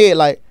in their head,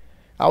 like,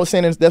 I was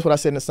saying this, that's what I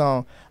said in the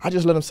song, I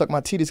just let them suck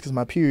my titties because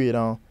my period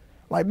on.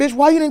 Like, bitch,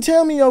 why you didn't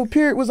tell me your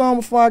period was on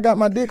before I got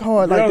my dick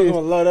hard like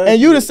this?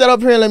 And you just sat up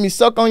here and let me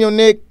suck on your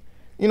neck,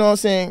 you know what I'm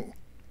saying,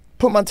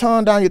 put my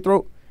tongue down your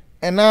throat,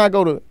 and now I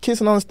go to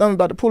kissing on the stomach,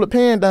 about to pull the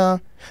pan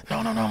down.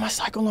 No, my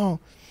cycle on.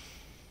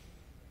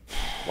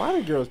 Why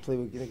do girls play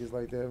with niggas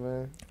like that,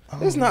 man?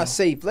 It's not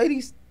safe.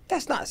 Ladies,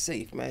 that's not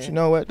safe, man. But you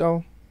know what,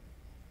 though?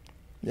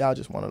 Y'all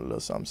just wanted a little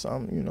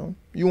something, you know?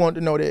 You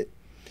wanted to know that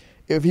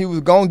if he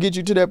was going to get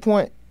you to that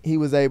point, he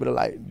was able to,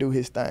 like, do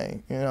his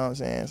thing. You know what I'm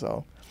saying?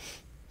 So,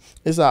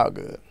 it's all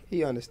good.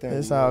 He understands.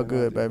 It's all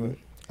good, baby.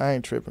 I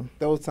ain't tripping.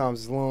 Those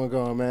times is long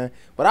gone, man.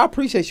 But I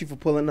appreciate you for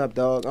pulling up,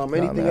 dog.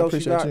 Anything man, else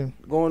you got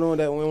going on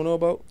that we don't know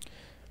about?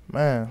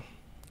 Man,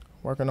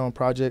 working on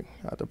project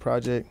after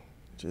project.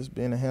 Just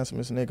being the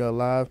handsomest nigga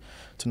alive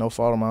to no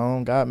fault of my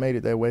own. God made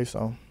it that way,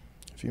 so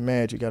if you're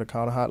mad, you got to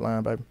call the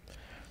hotline, baby.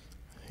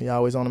 He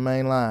always on the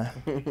main line.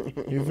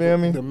 You feel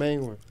me? The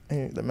main one.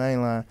 The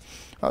main line.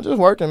 I'm just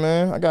working,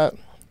 man. I got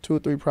 2 or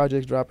 3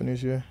 projects dropping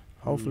this year,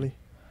 hopefully.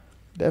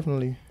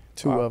 Definitely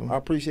 2 of them. I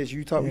appreciate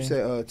you. You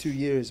said 2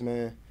 years,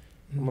 man.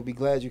 I'm going to be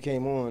glad you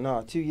came on.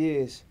 Nah, 2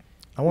 years.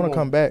 I want to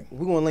come back.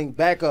 We're going to link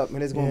back up,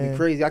 and it's going to be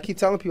crazy. I keep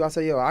telling people, I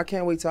say, yo, I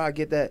can't wait till I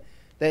get that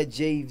that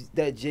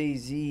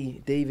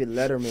Jay-Z David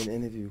Letterman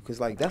interview, because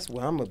like that's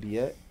where I'm gonna be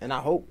at, and I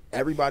hope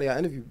everybody I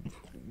interview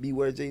be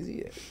where Jay-Z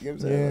at. You know what I'm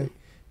saying? Yeah. Like,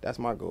 that's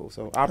my goal.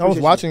 So I was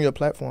watching your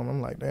platform.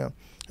 I'm like, damn,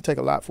 it take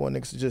a lot for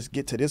niggas to just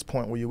get to this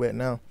point where you at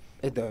now.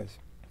 It does.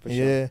 For sure.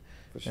 Yeah.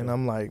 For sure. And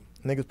I'm like,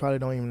 niggas probably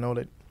don't even know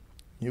that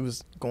you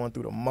was going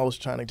through the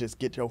most trying to just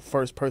get your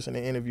first person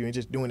to interview and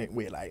just doing it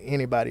with like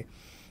anybody.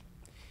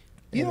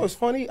 You know what's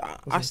funny?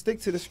 I stick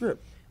to the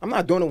script. I'm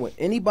not doing it with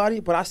anybody,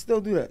 but I still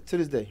do that to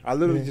this day. I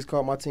literally just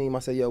called my team. I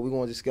said, yo, we're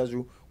going to just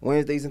schedule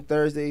Wednesdays and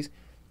Thursdays.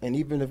 And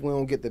even if we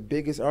don't get the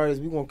biggest artists,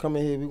 we're going to come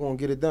in here, we're going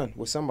to get it done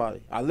with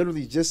somebody. I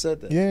literally just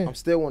said that. Yeah. I'm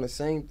still on the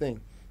same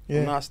thing. Yeah.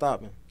 I'm not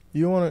stopping.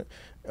 You want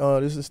to,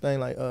 this is this thing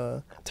like,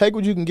 take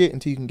what you can get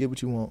until you can get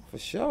what you want. For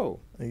sure.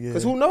 Yeah.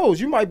 Because who knows?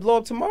 You might blow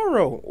up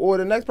tomorrow. Or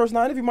the next person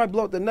I interview might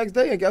blow up the next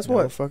day. And guess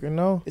Never what? fucking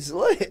know. It's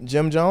lit.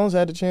 Jim Jones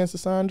had the chance to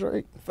sign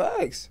Drake.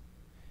 Facts.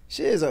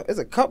 Shit, there's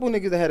a couple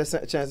niggas that had a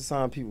chance to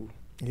sign people.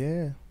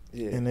 Yeah.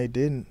 Yeah. And they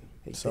didn't.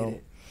 They So,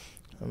 didn't.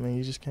 I mean,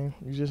 you just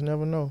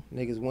never know.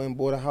 Niggas went and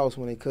bought a house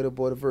when they could have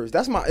bought a verse.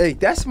 That's my,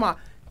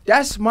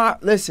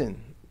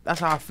 listen, that's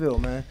how I feel,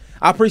 man.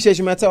 I appreciate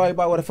you, man. Tell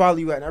everybody where to follow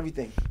you at and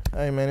everything.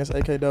 Hey, man, it's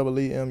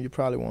AKEEM. You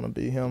probably want to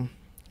be him.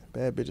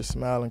 Bad bitches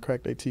smile and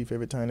crack their teeth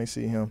every time they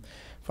see him.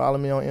 Follow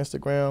me on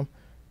Instagram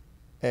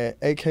at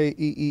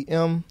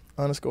AKEEM__Ali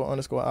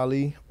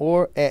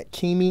or at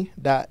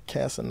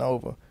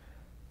Kimi.Casanova.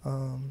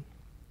 On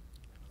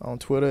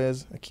Twitter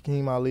as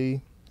Akeem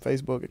Ali,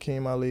 Facebook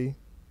Akeem Ali,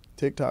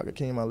 TikTok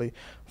Akeem Ali.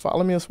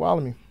 Follow me or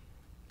swallow me.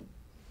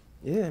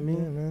 Yeah, man.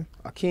 Yeah, man.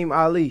 Akeem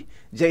Ali,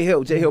 J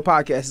Hill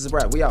Podcast. This is a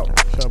wrap. We out.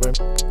 Shut up, baby.